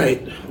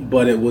 Right.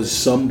 But it was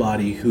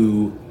somebody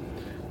who,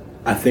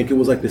 I think it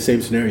was like the same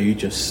scenario you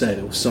just said.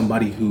 It was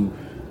somebody who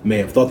may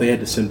have thought they had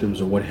the symptoms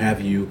or what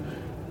have you,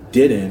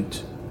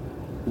 didn't,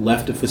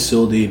 left the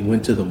facility and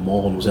went to the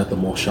mall and was at the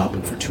mall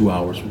shopping for 2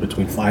 hours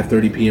between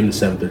 5:30 p.m. to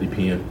 7:30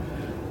 p.m.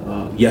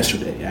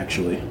 Yesterday,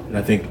 actually. And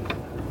I think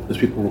those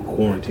people were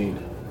quarantined.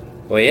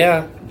 Well,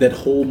 yeah. That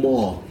whole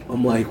mall.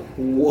 I'm like,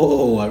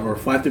 whoa. Or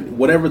 5:30,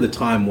 whatever the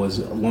time was.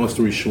 Long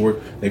story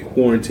short, they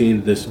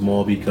quarantined this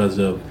mall because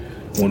of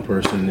one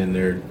person in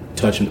there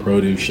touching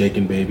produce,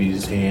 shaking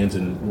babies' hands,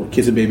 and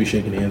kissing babies,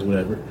 shaking hands,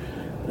 whatever.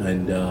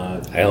 And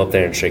I hope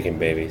they aren't shaking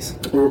babies.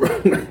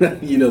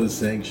 The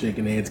saying,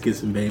 shaking hands,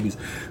 kissing babies.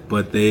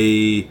 But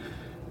they,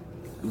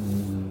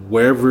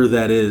 wherever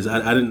that is,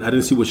 I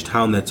didn't see which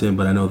town that's in,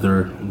 but I know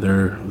they're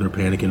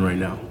panicking right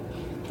now.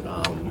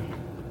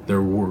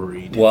 They're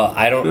worried. Well,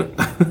 I don't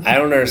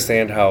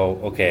understand how.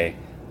 Okay,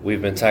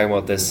 we've been talking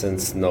about this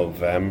since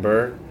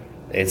November.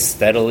 It's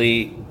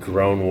steadily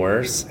grown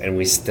worse, and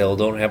we still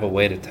don't have a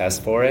way to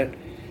test for it.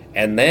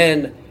 And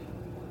then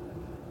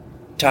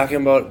talking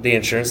about the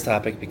insurance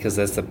topic, because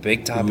that's the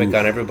big topic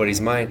on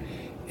everybody's mind,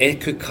 it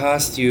could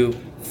cost you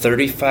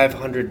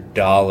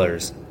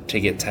 $3,500 to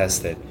get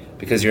tested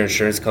because your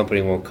insurance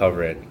company won't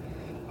cover it.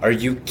 Are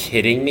you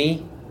kidding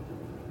me?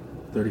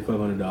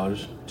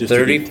 $3,500.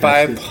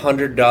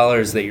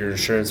 $3,500 that your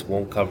insurance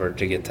won't cover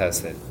to get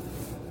tested.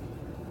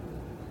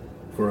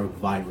 For a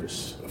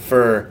virus.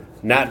 For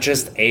not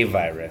just a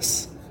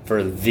virus,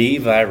 for the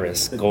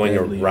virus going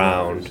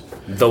around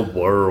the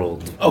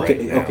world.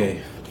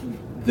 Okay.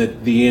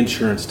 The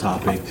insurance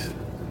topic.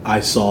 I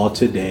saw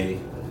today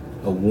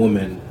a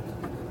woman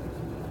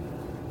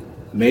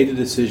made a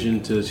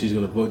decision she's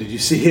going to vote. Did you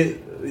see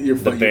it?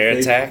 The bear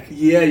attack?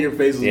 Yeah, your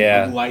face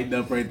was lighting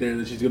up right there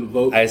that she's going to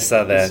vote. I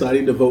saw that.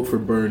 Deciding to vote for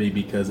Bernie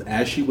because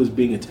as she was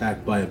being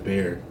attacked by a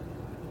bear,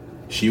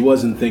 she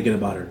wasn't thinking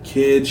about her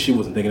kids. She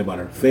wasn't thinking about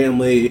her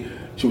family.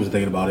 She wasn't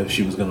thinking about if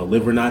she was going to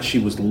live or not. She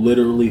was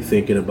literally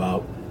thinking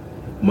about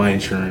my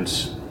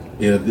insurance.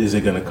 Is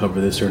it going to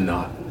cover this or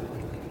not?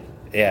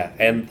 Yeah,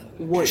 and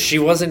she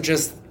wasn't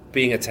just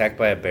being attacked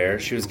by a bear.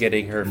 She was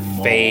getting her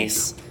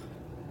face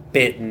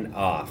bitten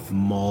off.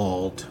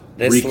 Mauled.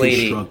 This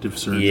reconstructive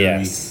lady, surgery.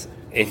 Yes.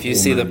 If you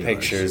see the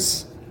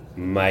pictures,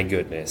 my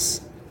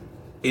goodness.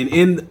 And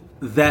in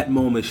that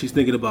moment, she's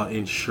thinking about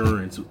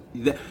insurance.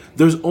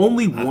 There's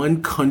only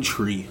one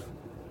country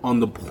on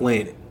the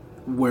planet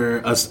where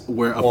a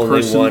only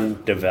person,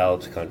 one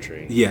developed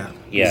country. Yeah,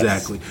 yes.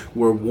 Exactly.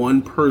 Where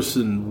one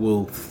person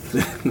will.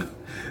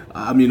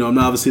 I'm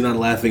obviously not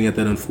laughing at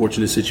that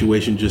unfortunate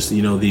situation. Just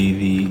the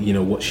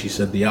what she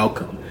said, the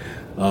outcome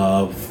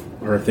of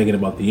her thinking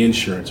about the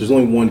insurance. There's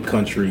only one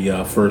country,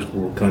 first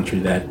world country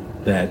that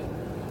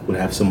would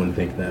have someone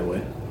think that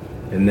way,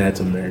 and that's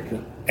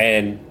America.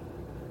 And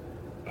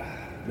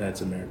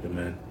that's America,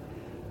 man.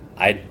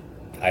 I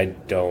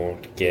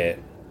don't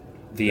get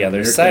the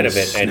other side of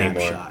it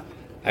anymore.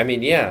 I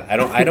mean, yeah,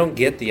 I don't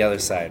get the other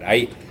side.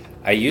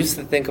 I used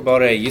to think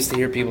about it. I used to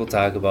hear people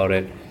talk about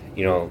it.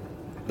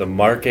 The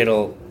market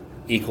will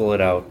equal it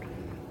out.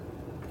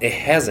 It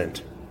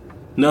hasn't.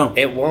 No,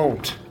 it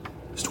won't.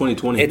 It's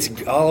 2020.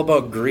 It's all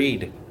about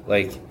greed.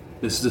 Like,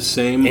 it's the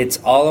same. It's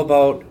all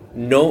about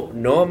no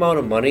amount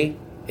of money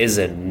is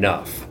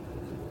enough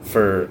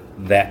for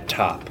that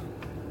top.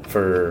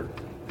 For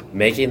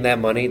making that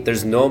money,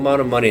 there's no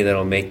amount of money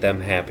that'll make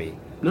them happy.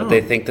 No. But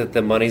they think that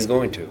the money's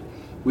going to.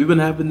 We've been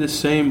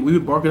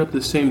barking up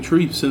the same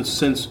tree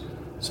since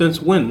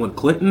when? What,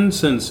 Clinton?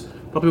 Since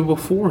probably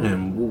before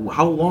him.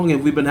 How long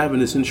have we been having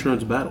this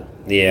insurance battle?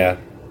 Yeah.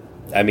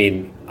 I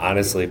mean,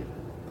 honestly,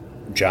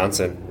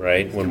 Johnson,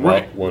 right? When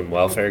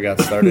welfare got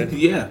started?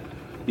 Yeah.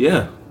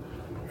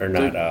 Or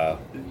not, I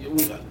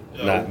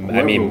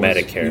mean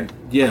Medicare.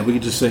 Yeah, we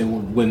could just say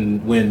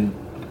when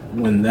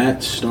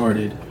that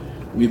started,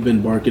 we've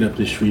been barking up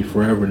this tree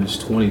forever, and it's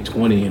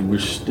 2020, and we're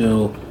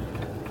still,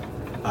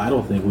 I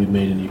don't think we've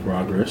made any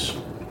progress.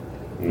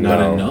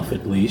 Not enough,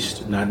 at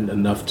least. Not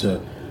enough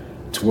to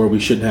where we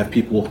shouldn't have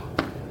people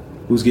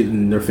who's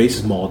getting their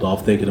faces mauled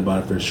off thinking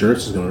about if their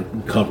insurance is going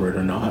to cover it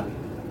or not.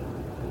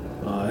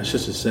 It's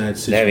just a sad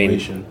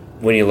situation. I mean,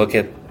 when you look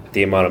at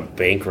the amount of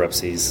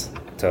bankruptcies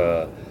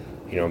to,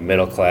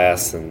 middle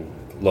class and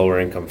lower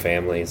income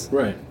families,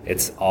 right?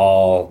 It's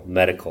all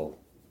medical.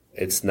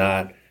 It's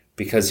not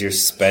because you're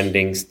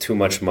spending too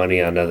much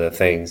money on other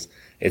things.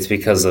 It's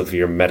because of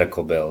your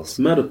medical bills.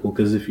 Medical,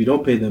 because if you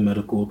don't pay that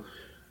medical,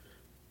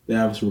 they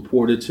have to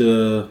report it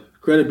to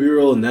credit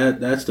bureau, and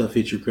that stuff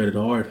hits your credit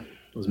hard.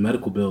 Those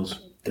medical bills,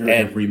 they're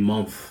every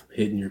month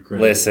hitting your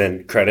credit.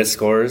 Listen, credit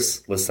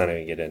scores, let's not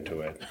even get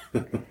into it.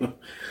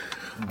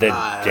 The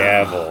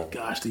devil.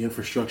 Gosh, the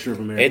infrastructure of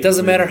America. It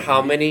doesn't matter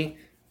how many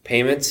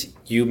payments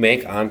you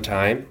make on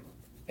time.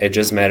 It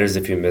just matters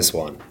if you miss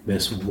one.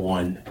 Miss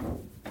one.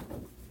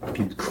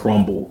 You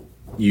crumble.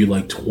 You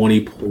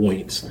 20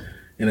 points.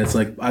 And it's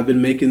like, I've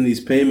been making these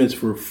payments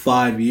for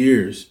 5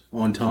 years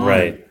on time.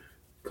 Right.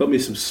 Cut me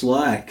some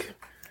slack.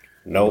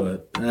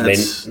 Nope. They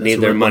need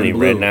their money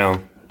right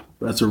now.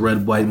 That's a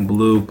red, white, and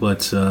blue.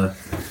 But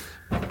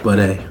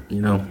hey,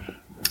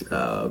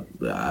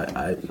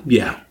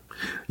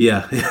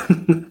 yeah.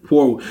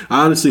 Poor.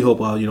 I honestly hope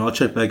I'll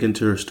check back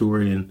into her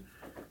story and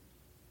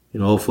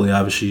hopefully,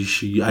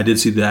 obviously I did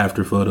see the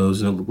after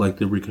photos and it looked like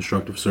the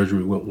reconstructive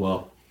surgery went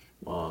well.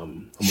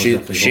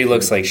 She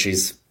looks like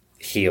she's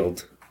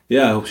healed.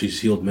 Yeah, I hope she's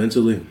healed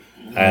mentally.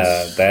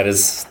 That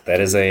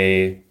is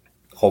a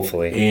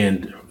hopefully.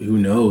 And who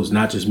knows,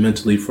 not just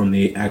mentally from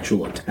the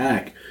actual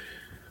attack,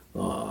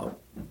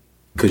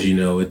 because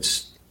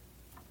it's.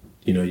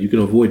 You can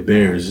avoid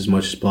bears as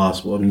much as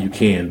possible. I mean, you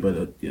can,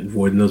 but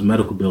avoiding those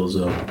medical bills,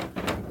 though,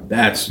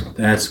 that's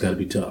got to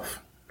be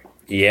tough.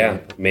 Yeah,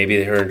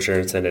 maybe her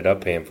insurance ended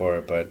up paying for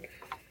it, but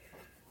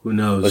who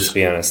knows? Let's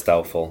be honest,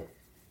 doubtful.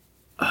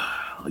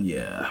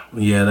 Yeah.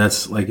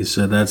 That's like I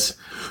said.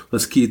 We're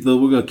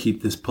gonna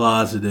keep this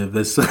positive.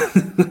 That's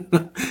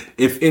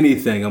if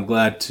anything, I'm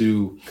glad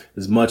to.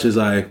 As much as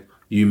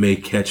you may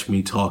catch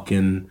me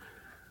talking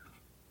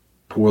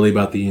poorly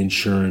about the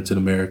insurance in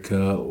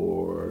America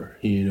or,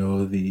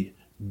 the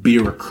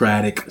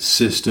bureaucratic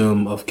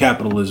system of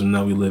capitalism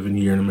that we live in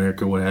here in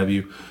America, what have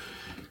you.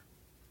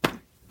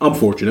 I'm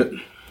fortunate.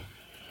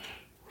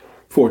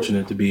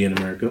 fortunate to be in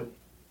America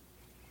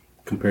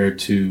compared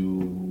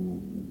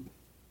to.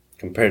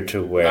 Compared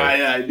to where?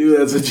 I knew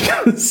that's what you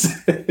were going to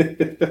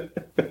say.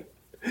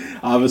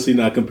 Obviously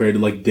not compared to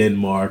like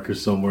Denmark or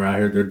somewhere. I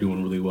heard they're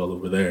doing really well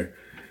over there.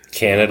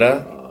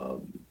 Canada?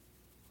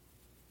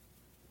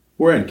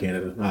 We're in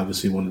Canada.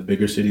 Obviously one of the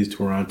bigger cities,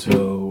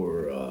 Toronto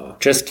or...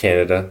 Just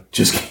Canada.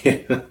 Just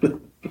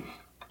Canada.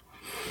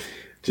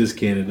 Just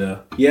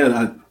Canada.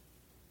 Yeah,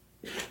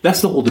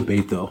 that's the whole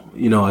debate though.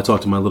 You know, I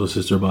talk to my little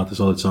sister about this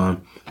all the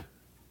time.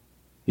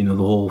 You know,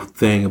 the whole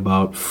thing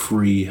about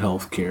free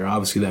healthcare.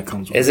 Obviously that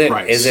comes with a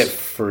price. Is it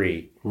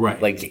free?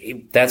 Right.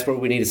 Like, that's where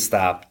we need to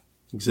stop.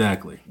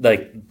 Exactly.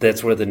 Like,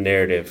 that's where the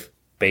narrative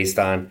based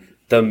on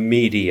the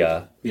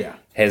media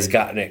has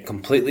gotten it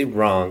completely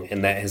wrong,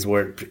 and that is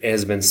where it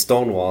has been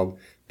stonewalled,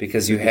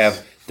 because you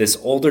have this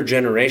older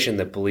generation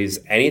that believes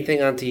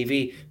anything on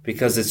TV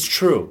because it's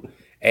true.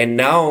 And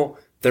now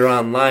they're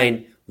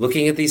online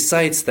looking at these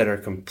sites that are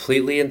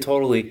completely and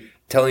totally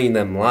telling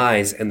them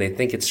lies, and they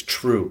think it's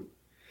true.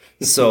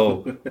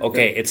 So,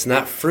 okay, it's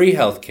not free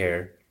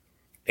healthcare.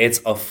 It's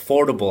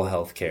affordable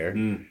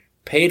healthcare,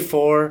 paid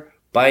for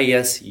by,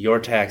 yes, your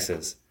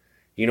taxes.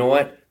 You know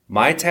what?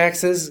 My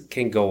taxes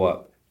can go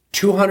up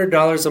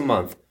 $200 a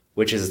month,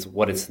 which is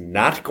what it's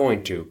not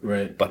going to.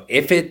 Right. But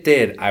if it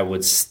did, I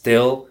would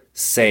still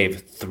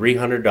save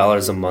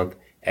 $300 a month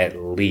at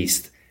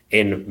least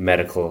in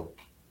medical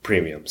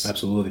premiums.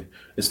 Absolutely.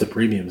 It's the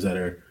premiums that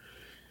are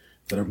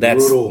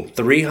That's brutal.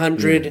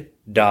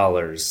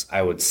 $300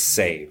 I would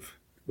save.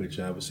 Which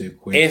obviously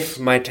equates... If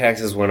my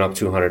taxes went up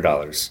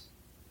 $200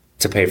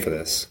 to pay for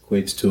this.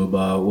 Equates to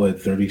about, what,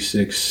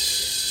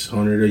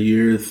 $3,600 a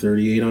year,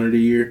 $3,800 a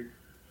year?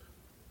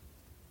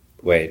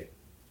 Wait.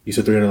 You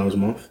said $300 a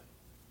month?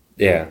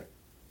 Yeah.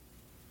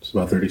 It's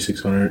about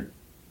 $3,600.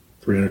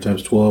 300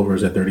 times 12, or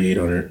is that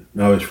 3,800?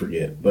 I always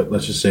forget, but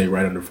let's just say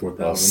right under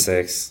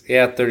 4,000.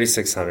 Well,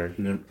 3,600.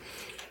 Yeah.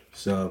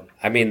 So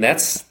I mean,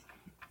 that's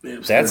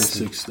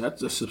 36.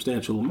 That's a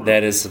substantial amount.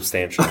 That is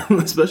substantial.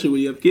 Especially when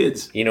you have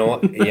kids. You know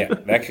what? Yeah,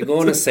 that could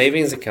go in a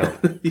savings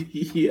account.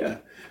 Yeah.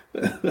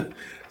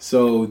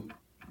 So,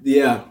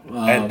 yeah.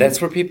 And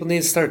that's where people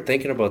need to start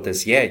thinking about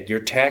this. Yeah, your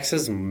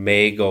taxes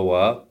may go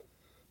up,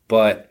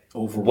 but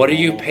Overall. What do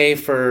you pay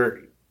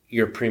for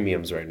your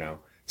premiums right now?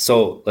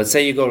 So let's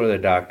say you go to the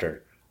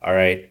doctor. All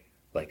right.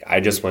 Like, I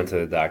just went to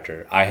the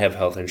doctor. I have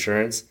health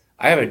insurance.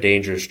 I have a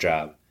dangerous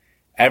job.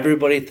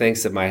 Everybody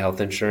thinks that my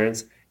health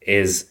insurance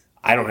is,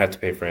 I don't have to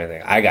pay for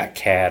anything. I got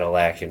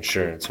Cadillac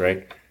insurance,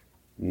 right?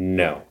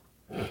 No.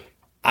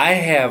 I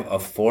have a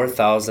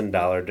 $4,000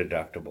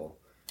 deductible.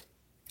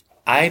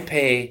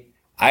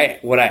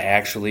 What I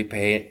actually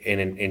pay in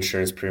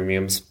insurance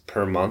premiums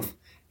per month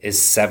is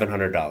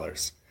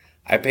 $700.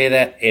 I pay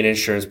that in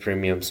insurance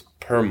premiums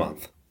per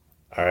month.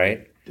 All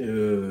right?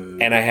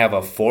 Dude. And I have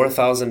a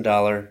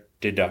 $4,000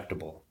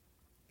 deductible.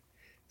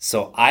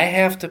 So I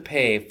have to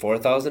pay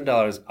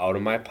 $4,000 out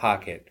of my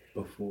pocket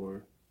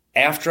Before.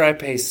 after I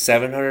pay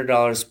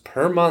 $700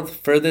 per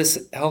month for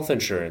this health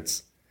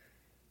insurance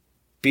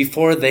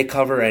before they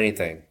cover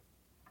anything.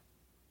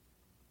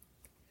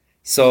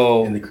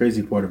 So, And the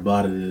crazy part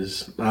about it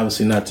is,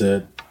 obviously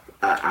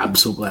I'm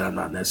so glad I'm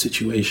not in that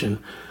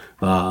situation.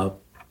 But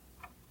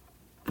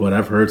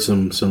I've heard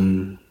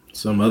some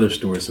other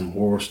stories, some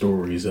horror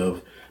stories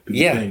of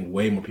people paying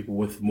way more, people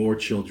with more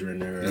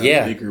children, or a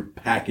bigger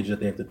package that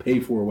they have to pay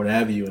for, or what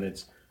have you, and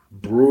it's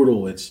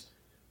brutal.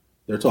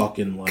 They're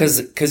talking like,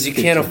 because you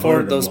can't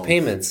afford those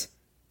payments.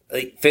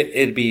 Like,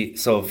 it'd be,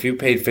 so if you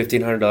paid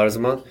 $1,500 a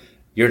month,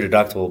 your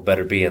deductible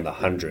better be in the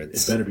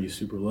hundreds. It better be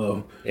super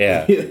low.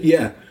 Yeah.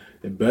 Yeah,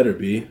 it better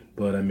be.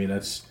 But I mean,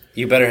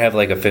 you better have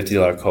like a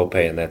 $50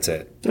 copay, and that's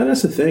it. And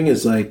that's the thing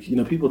is, like, you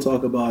know, people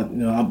talk about, you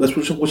know, that's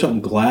which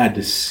I'm glad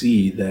to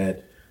see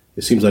that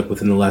it seems like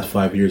within the last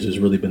 5 years there's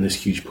really been this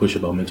huge push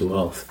about mental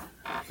health.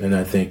 And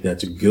I think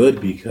that's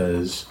good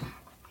because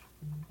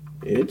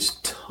it's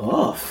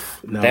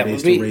tough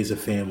nowadays to raise a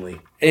family.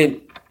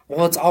 And,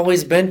 well, it's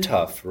always been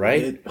tough,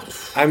 right?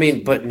 I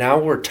mean, but now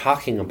we're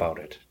talking about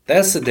it.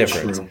 That's the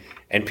difference. True.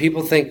 And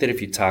people think that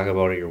if you talk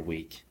about it, you're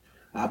weak.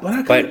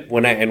 But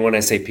when I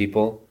say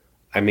people,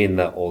 I mean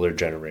the older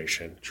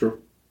generation.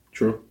 True.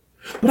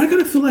 But I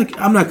gotta feel like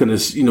I'm not gonna,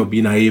 you know,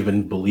 be naive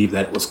and believe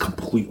that it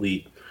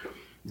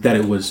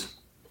was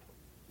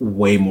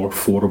way more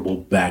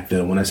affordable back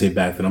then. When I say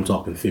back then, I'm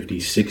talking 50s,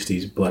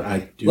 60s. But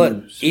I do.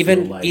 Look,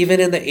 even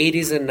in the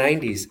 80s and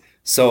 90s.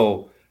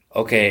 So,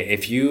 okay,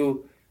 if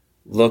you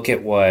look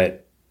at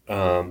what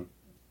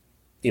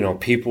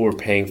people were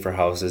paying for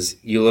houses,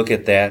 you look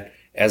at that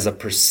as a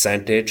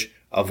percentage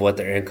of what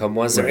their income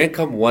was. Their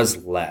income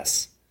was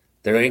less.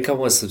 Their income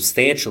was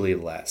substantially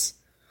less.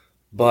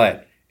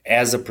 But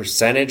as a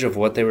percentage of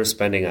what they were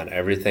spending on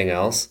everything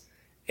else,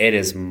 it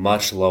is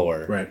much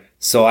lower. Right.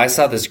 So I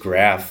saw this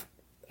graph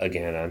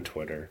again on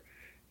Twitter.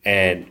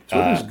 And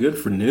Twitter's good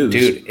for news.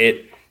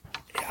 Dude,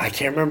 I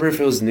can't remember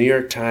if it was New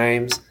York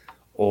Times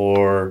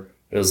or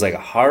it was like a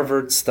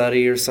Harvard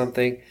study or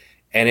something.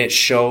 And it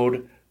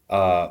showed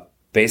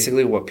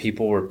basically what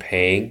people were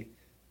paying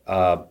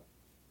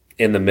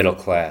in the middle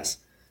class.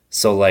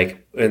 So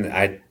like,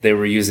 they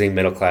were using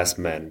middle class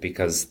men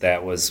because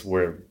that was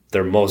where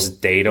their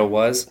most data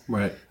was.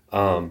 Right.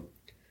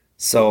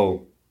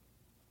 So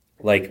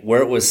like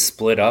where it was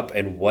split up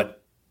and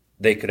what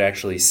they could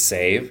actually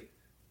save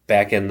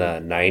back in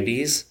the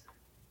 90s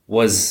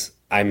was,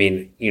 I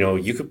mean, you know,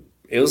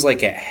 it was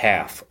like at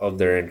half of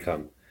their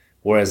income.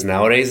 Whereas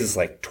nowadays it's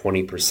like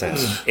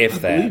 20%,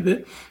 if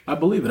that. I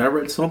believe it. I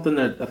read something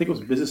that I think it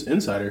was Business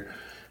Insider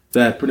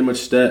that pretty much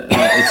said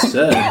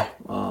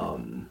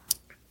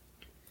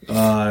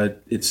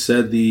it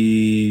said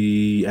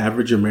the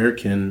average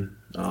American,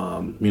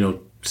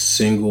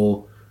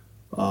 single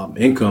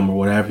income or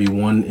whatever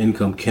one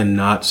income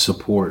cannot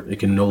support. It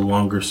can no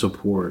longer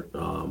support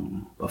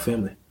a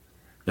family,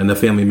 and the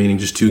family meaning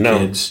just two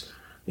kids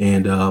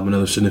and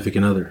another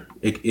significant other.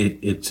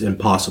 It's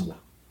impossible.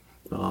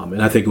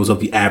 And I think it was of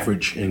the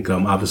average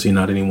income. Obviously,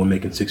 not anyone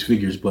making six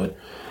figures, but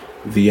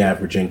the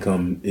average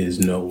income is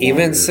no longer.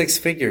 Even six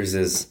figures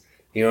is,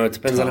 it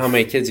depends on how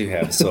many kids you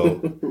have.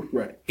 So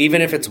right.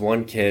 Even if it's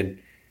one kid,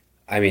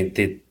 I mean,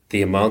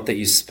 the amount that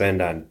you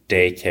spend on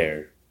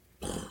daycare,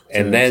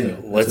 and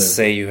then let's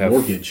say you have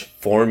mortgage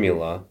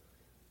formula.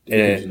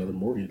 It's another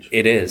mortgage.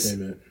 It is.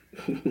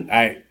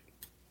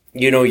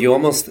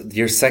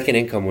 Your second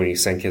income when you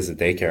send kids to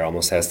daycare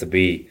almost has to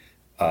be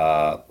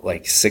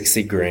like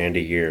 $60,000 a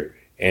year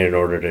in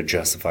order to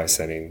justify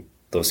sending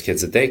those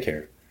kids to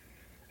daycare.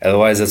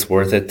 Otherwise, it's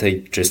worth it to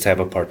just have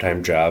a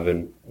part-time job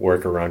and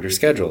work around your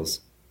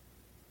schedules.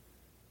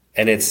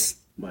 And it's...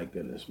 My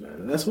goodness, man.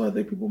 And that's why I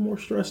think people are more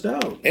stressed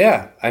out.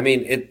 Yeah. I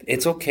mean,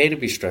 it's okay to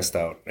be stressed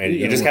out. And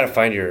you just got to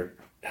find your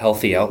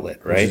healthy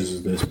outlet, right? This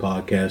is this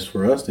podcast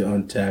for us, the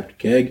Untapped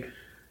Keg.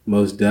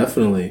 Most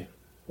definitely.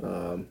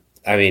 I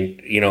mean,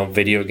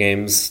 video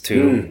games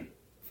too.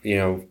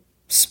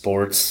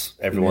 Sports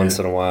every once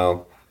in a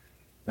while.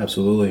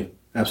 Absolutely.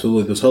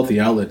 Those healthy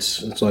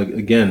outlets. It's like,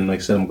 again, like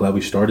I said, I'm glad we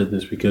started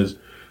this because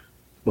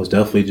most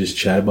definitely just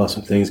chat about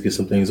some things, get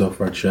some things off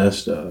our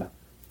chest. Talk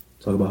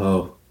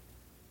about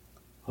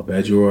how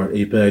bad you are at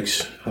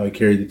Apex, how I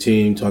carried the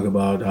team. Talk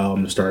about how I'm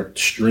going to start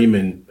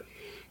streaming,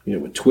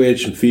 with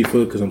Twitch and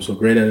FIFA because I'm so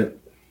great at it.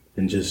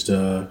 And just,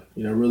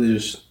 really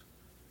just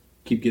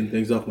keep getting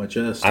things off my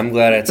chest. I'm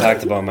glad I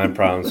talked about my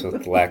problems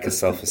with lack of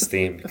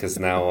self-esteem because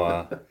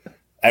now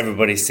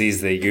everybody sees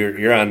that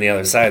you're on the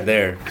other side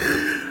there.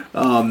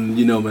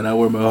 Man, I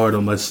wear my heart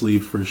on my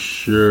sleeve for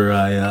sure.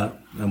 I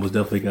most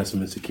definitely got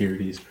some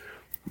insecurities.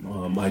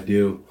 I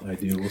do.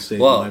 We'll save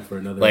mine for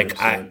another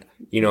episode.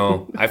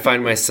 I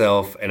find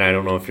myself, and I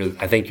don't know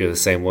I think you're the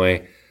same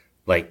way,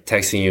 like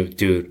texting you,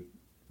 dude,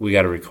 we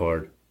got to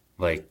record.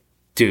 Like,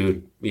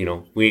 dude,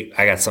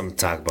 I got something to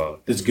talk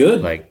about. It's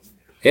good. Like,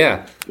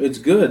 yeah. It's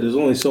good. There's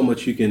only so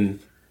much you can...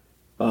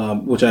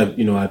 which I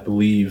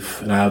believe,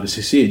 and I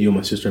obviously see it. You and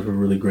my sister have a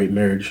really great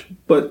marriage,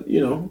 but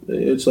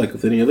it's like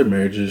with any other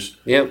marriages.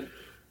 Yep.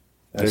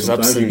 There's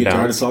sometimes ups and you get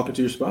tired downs. of talking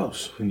to your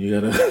spouse, and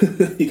you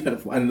gotta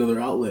find another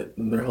outlet,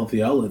 another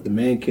healthy outlet. The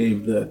man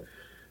cave, the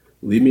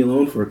leave me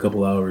alone for a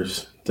couple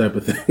hours type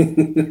of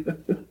thing,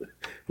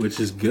 which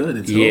is good.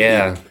 It's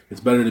healthy.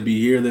 It's better to be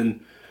here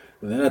than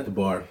at the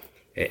bar.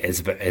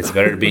 It's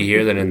better to be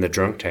here than in the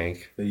drunk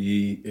tank.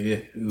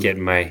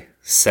 Getting my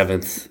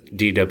 7th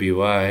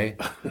DWI.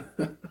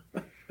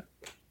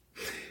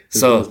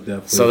 So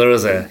there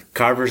was a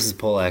car versus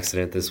pole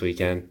accident this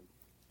weekend.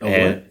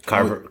 And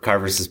car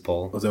versus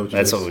pole.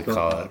 That's what we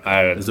call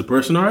it. Is the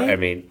person all right? I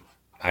mean,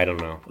 I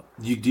don't know.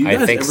 Do you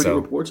guys ever get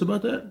reports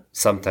about that?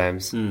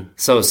 Sometimes.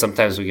 So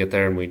sometimes we get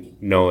there and we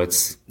know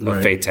it's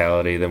a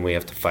fatality. Then we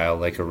have to file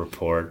like a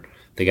report.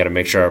 They got to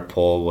make sure our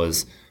pole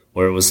was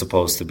where it was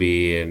supposed to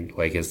be and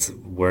like so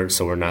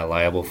we're not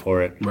liable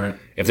for it. Right.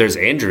 If there's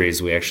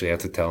injuries, we actually have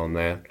to tell them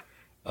that.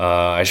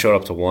 I showed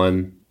up to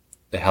one.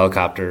 The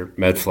helicopter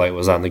med flight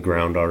was on the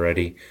ground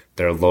already.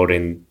 They're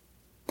loading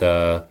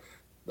the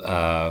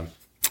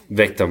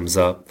victims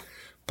up.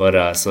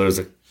 But so there's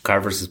a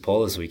car versus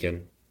pole this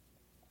weekend.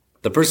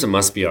 The person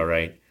must be all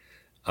right.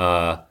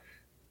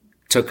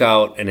 Took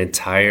out an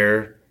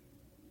entire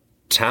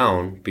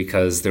town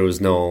because there was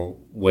no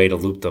way to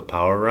loop the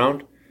power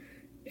around.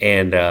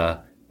 And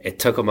it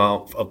took them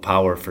out of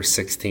power for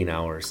 16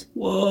 hours.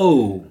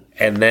 Whoa.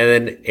 And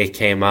then it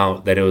came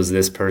out that it was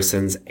this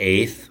person's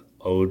 8th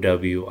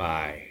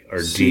OWI or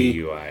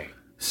DUI.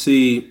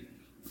 See.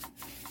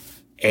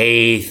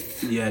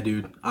 8th. Yeah,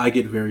 dude. I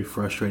get very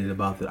frustrated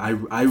about that.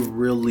 I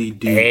really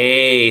do.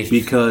 8th.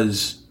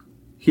 Because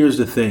here's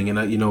the thing, and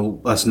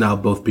us now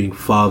both being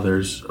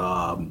fathers,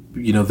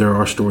 there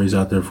are stories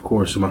out there, of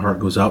course, and my heart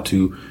goes out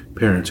to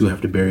parents who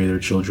have to bury their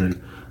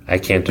children. I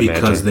can't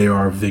imagine. Because they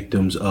are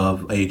victims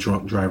of a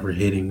drunk driver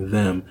hitting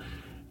them.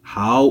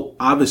 How,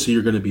 obviously,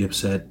 you're going to be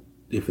upset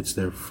if it's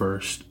their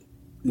first.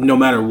 No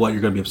matter what,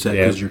 you're going to be upset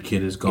because your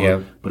kid is gone.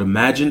 Yep. But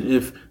imagine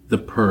if the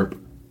perp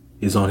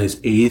is on his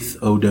 8th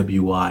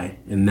OWI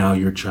and now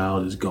your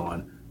child is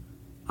gone.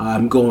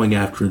 I'm going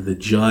after the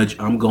judge.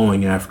 I'm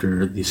going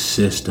after the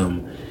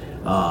system.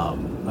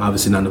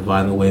 Obviously not in a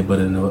violent way, but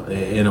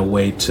in a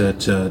way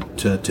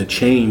to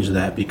change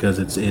that because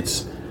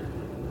it's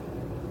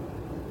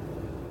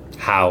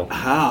How?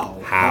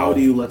 How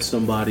do you let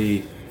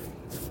somebody?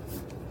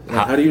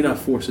 How do you not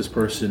force this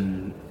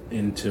person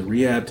into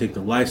rehab, take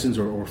the license,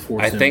 or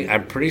force?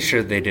 I'm pretty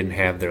sure they didn't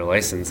have their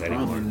license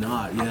anymore. Probably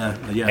not.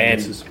 Yeah.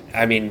 And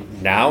I mean,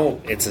 now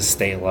it's a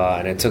state law,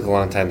 and it took a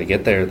long time to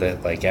get there.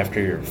 That like after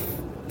your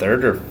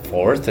third or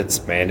fourth,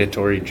 it's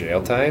mandatory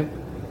jail time.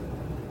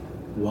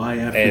 Why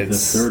after the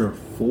third or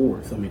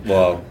fourth? I mean,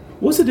 well,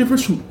 what's the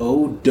difference from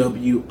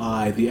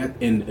OWI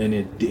in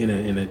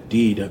a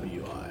DWI?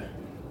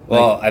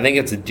 Well, I think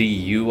it's a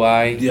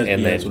DUI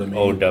and then what I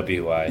mean.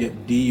 OWI. Yeah,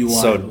 DUI.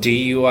 So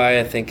DUI,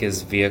 I think,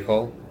 is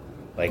vehicle,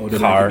 like OWI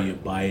car, could be a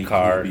bike,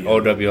 car. could be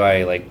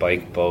OWI, like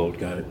bike, boat.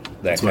 Got it.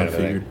 That That's kind what of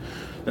I figured. thing.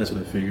 That's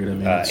what I figured. I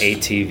mean,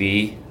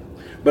 ATV.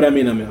 But I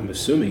mean, I'm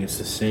assuming it's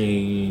the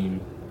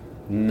same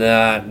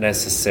Not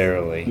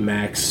necessarily.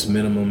 max,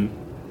 minimum,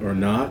 or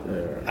not.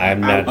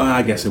 I'm not.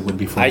 I guess it would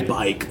be for a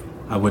bike.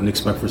 I wouldn't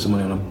expect for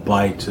somebody on a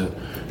bike to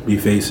be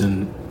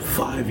facing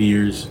 5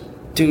 years.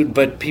 Dude,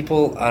 but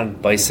people on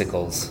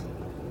bicycles,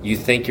 you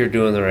think you're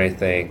doing the right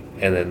thing,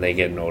 and then they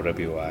get an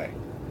OWI.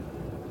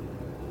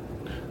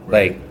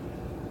 Like,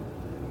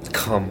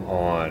 come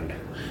on.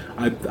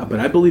 But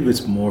I believe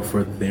it's more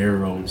for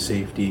their own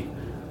safety.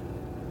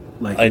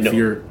 Like I know.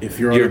 if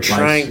you're on You're a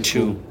trying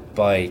bicycle, to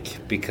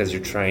bike because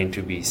you're trying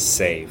to be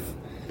safe,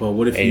 but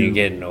what if and you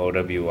get an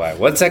OWI?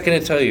 What's that going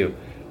to tell you?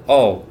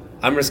 Oh,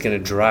 I'm just going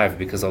to drive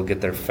because I'll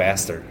get there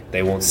faster.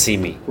 They won't see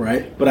me.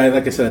 Right, but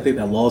like I said, I think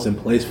that law's in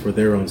place for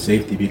their own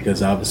safety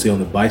because obviously on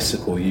the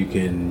bicycle you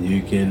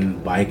can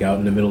bike out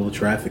in the middle of a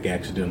traffic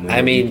accidentally.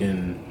 I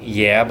mean,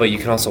 yeah, but you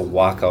can also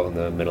walk out in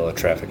the middle of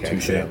traffic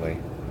accidentally.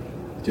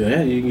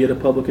 Yeah, you can get a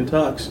public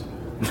intox.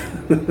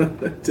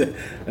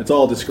 That's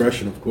all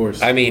discretion, of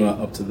course. I mean,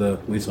 up to the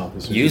police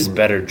officer. Use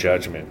better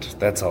judgment.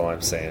 That's all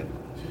I'm saying.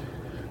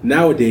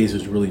 Nowadays,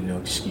 there's really no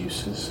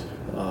excuses.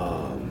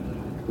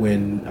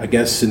 When I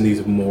guess in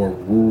these more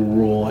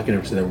rural, I can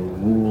never say that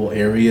rural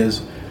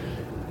areas,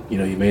 you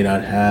may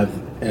not have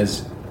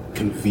as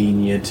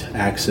convenient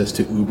access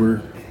to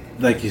Uber.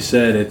 Like you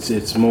said,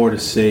 it's more to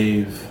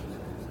save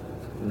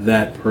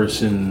that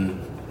person,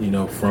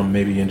 from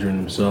maybe injuring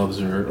themselves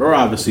or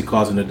obviously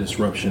causing a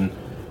disruption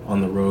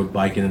on the road,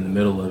 biking in the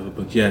middle of it.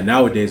 But yeah,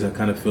 nowadays I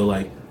kind of feel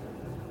like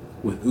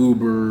with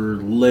Uber,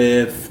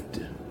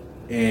 Lyft,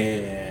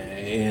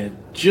 and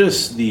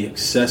just the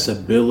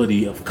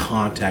accessibility of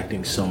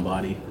contacting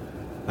somebody,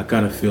 I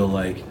kind of feel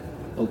like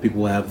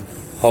people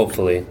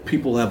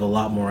have a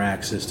lot more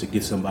access to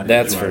get somebody.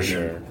 That's for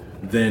sure.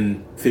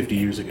 Than 50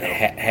 years ago.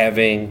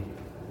 Having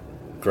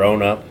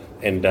grown up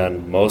and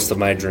done most of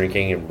my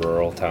drinking in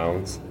rural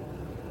towns,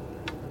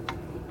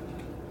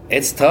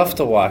 it's tough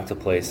to walk to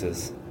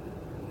places,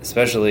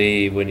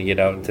 especially when you get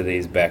out into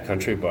these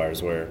backcountry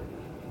bars where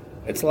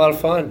it's a lot of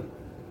fun.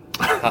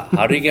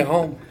 How do you get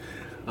home?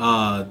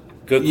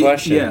 Good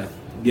question.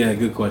 Yeah,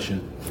 good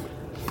question.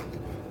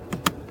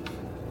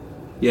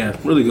 Yeah,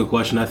 really good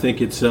question. I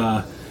think it's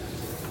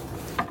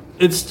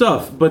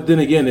tough, but then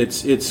again,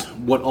 it's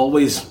what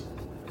always,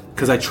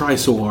 because I try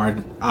so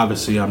hard.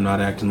 Obviously, I'm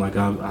not acting like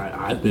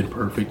I've been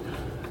perfect,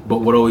 but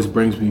what always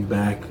brings me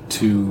back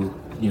to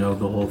the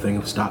whole thing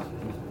of stop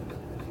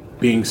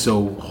being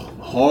so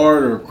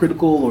hard or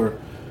critical or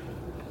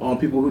on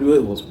people who do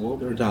it. Well,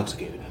 they're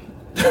intoxicated,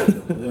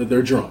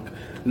 they're drunk.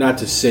 Not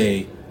to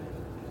say.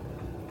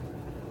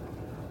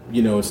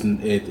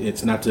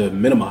 It's not to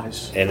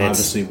minimize, and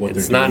obviously, what they're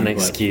doing. It's not an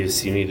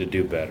excuse. You need to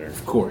do better.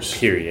 Of course.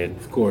 Period.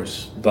 Of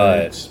course.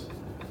 But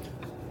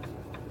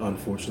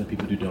unfortunately,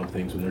 people do dumb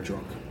things when they're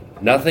drunk.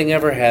 Nothing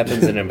ever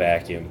happens in a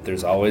vacuum.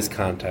 There's always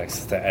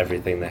context to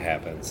everything that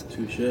happens.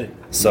 Touche.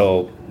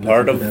 So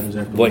part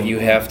of what you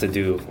have to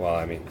do, well,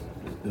 I mean,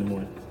 in the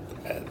morning.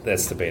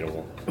 That's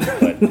debatable.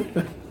 But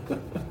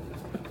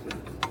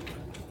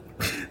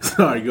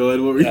sorry, go ahead.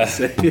 What were you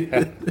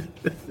saying?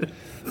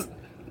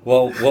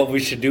 Well, what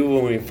we should do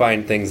when we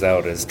find things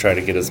out is try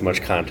to get as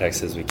much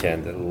context as we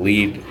can that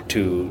lead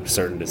to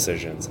certain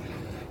decisions.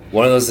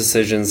 One of those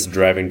decisions,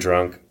 driving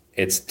drunk,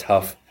 it's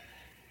tough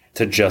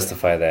to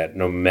justify that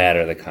no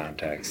matter the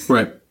context.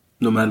 Right.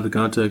 No matter the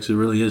context, it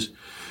really is.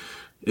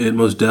 It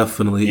most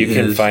definitely is. You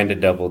can find a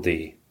double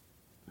D.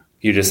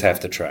 You just have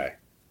to try.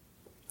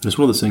 It's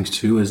one of those things,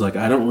 too, is like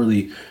I don't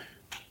really,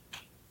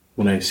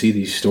 when I see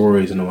these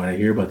stories and when I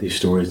hear about these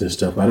stories and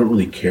stuff, I don't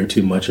really care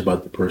too much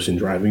about the person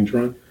driving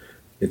drunk.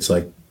 It's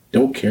like,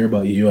 don't care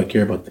about you. I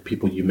care about the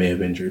people you may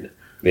have injured.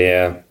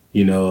 Yeah.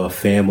 A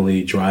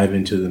family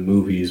driving to the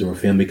movies or a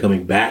family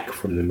coming back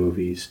from the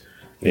movies.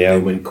 Yeah. They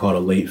went and caught a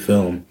late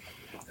film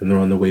and they're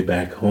on their way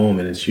back home.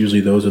 And it's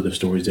usually those are the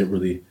stories that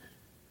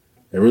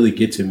really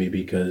get to me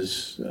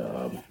because,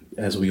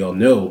 as we all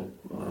know,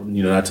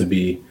 not to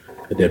be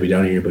a Debbie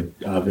Downer here, but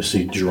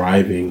obviously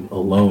driving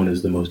alone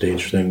is the most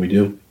dangerous thing we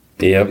do.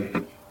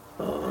 Yep.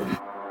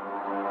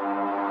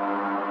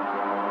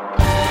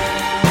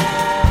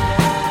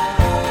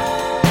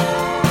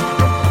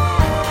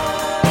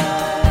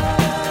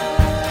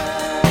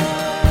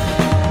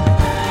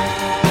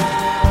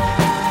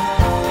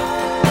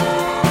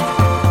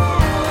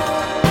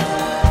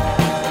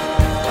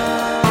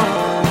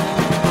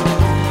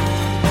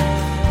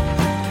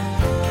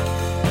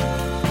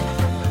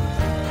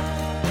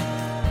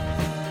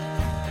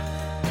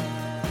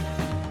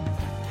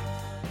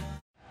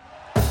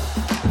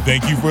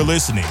 Thank you for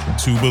listening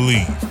to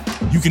Believe.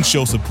 You can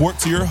show support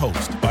to your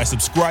host by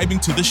subscribing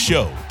to the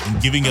show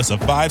and giving us a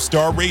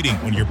 5-star rating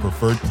on your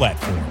preferred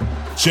platform.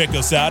 Check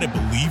us out at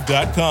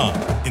Believe.com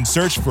and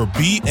search for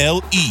BLEAV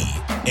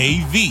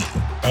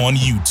on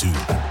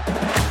YouTube.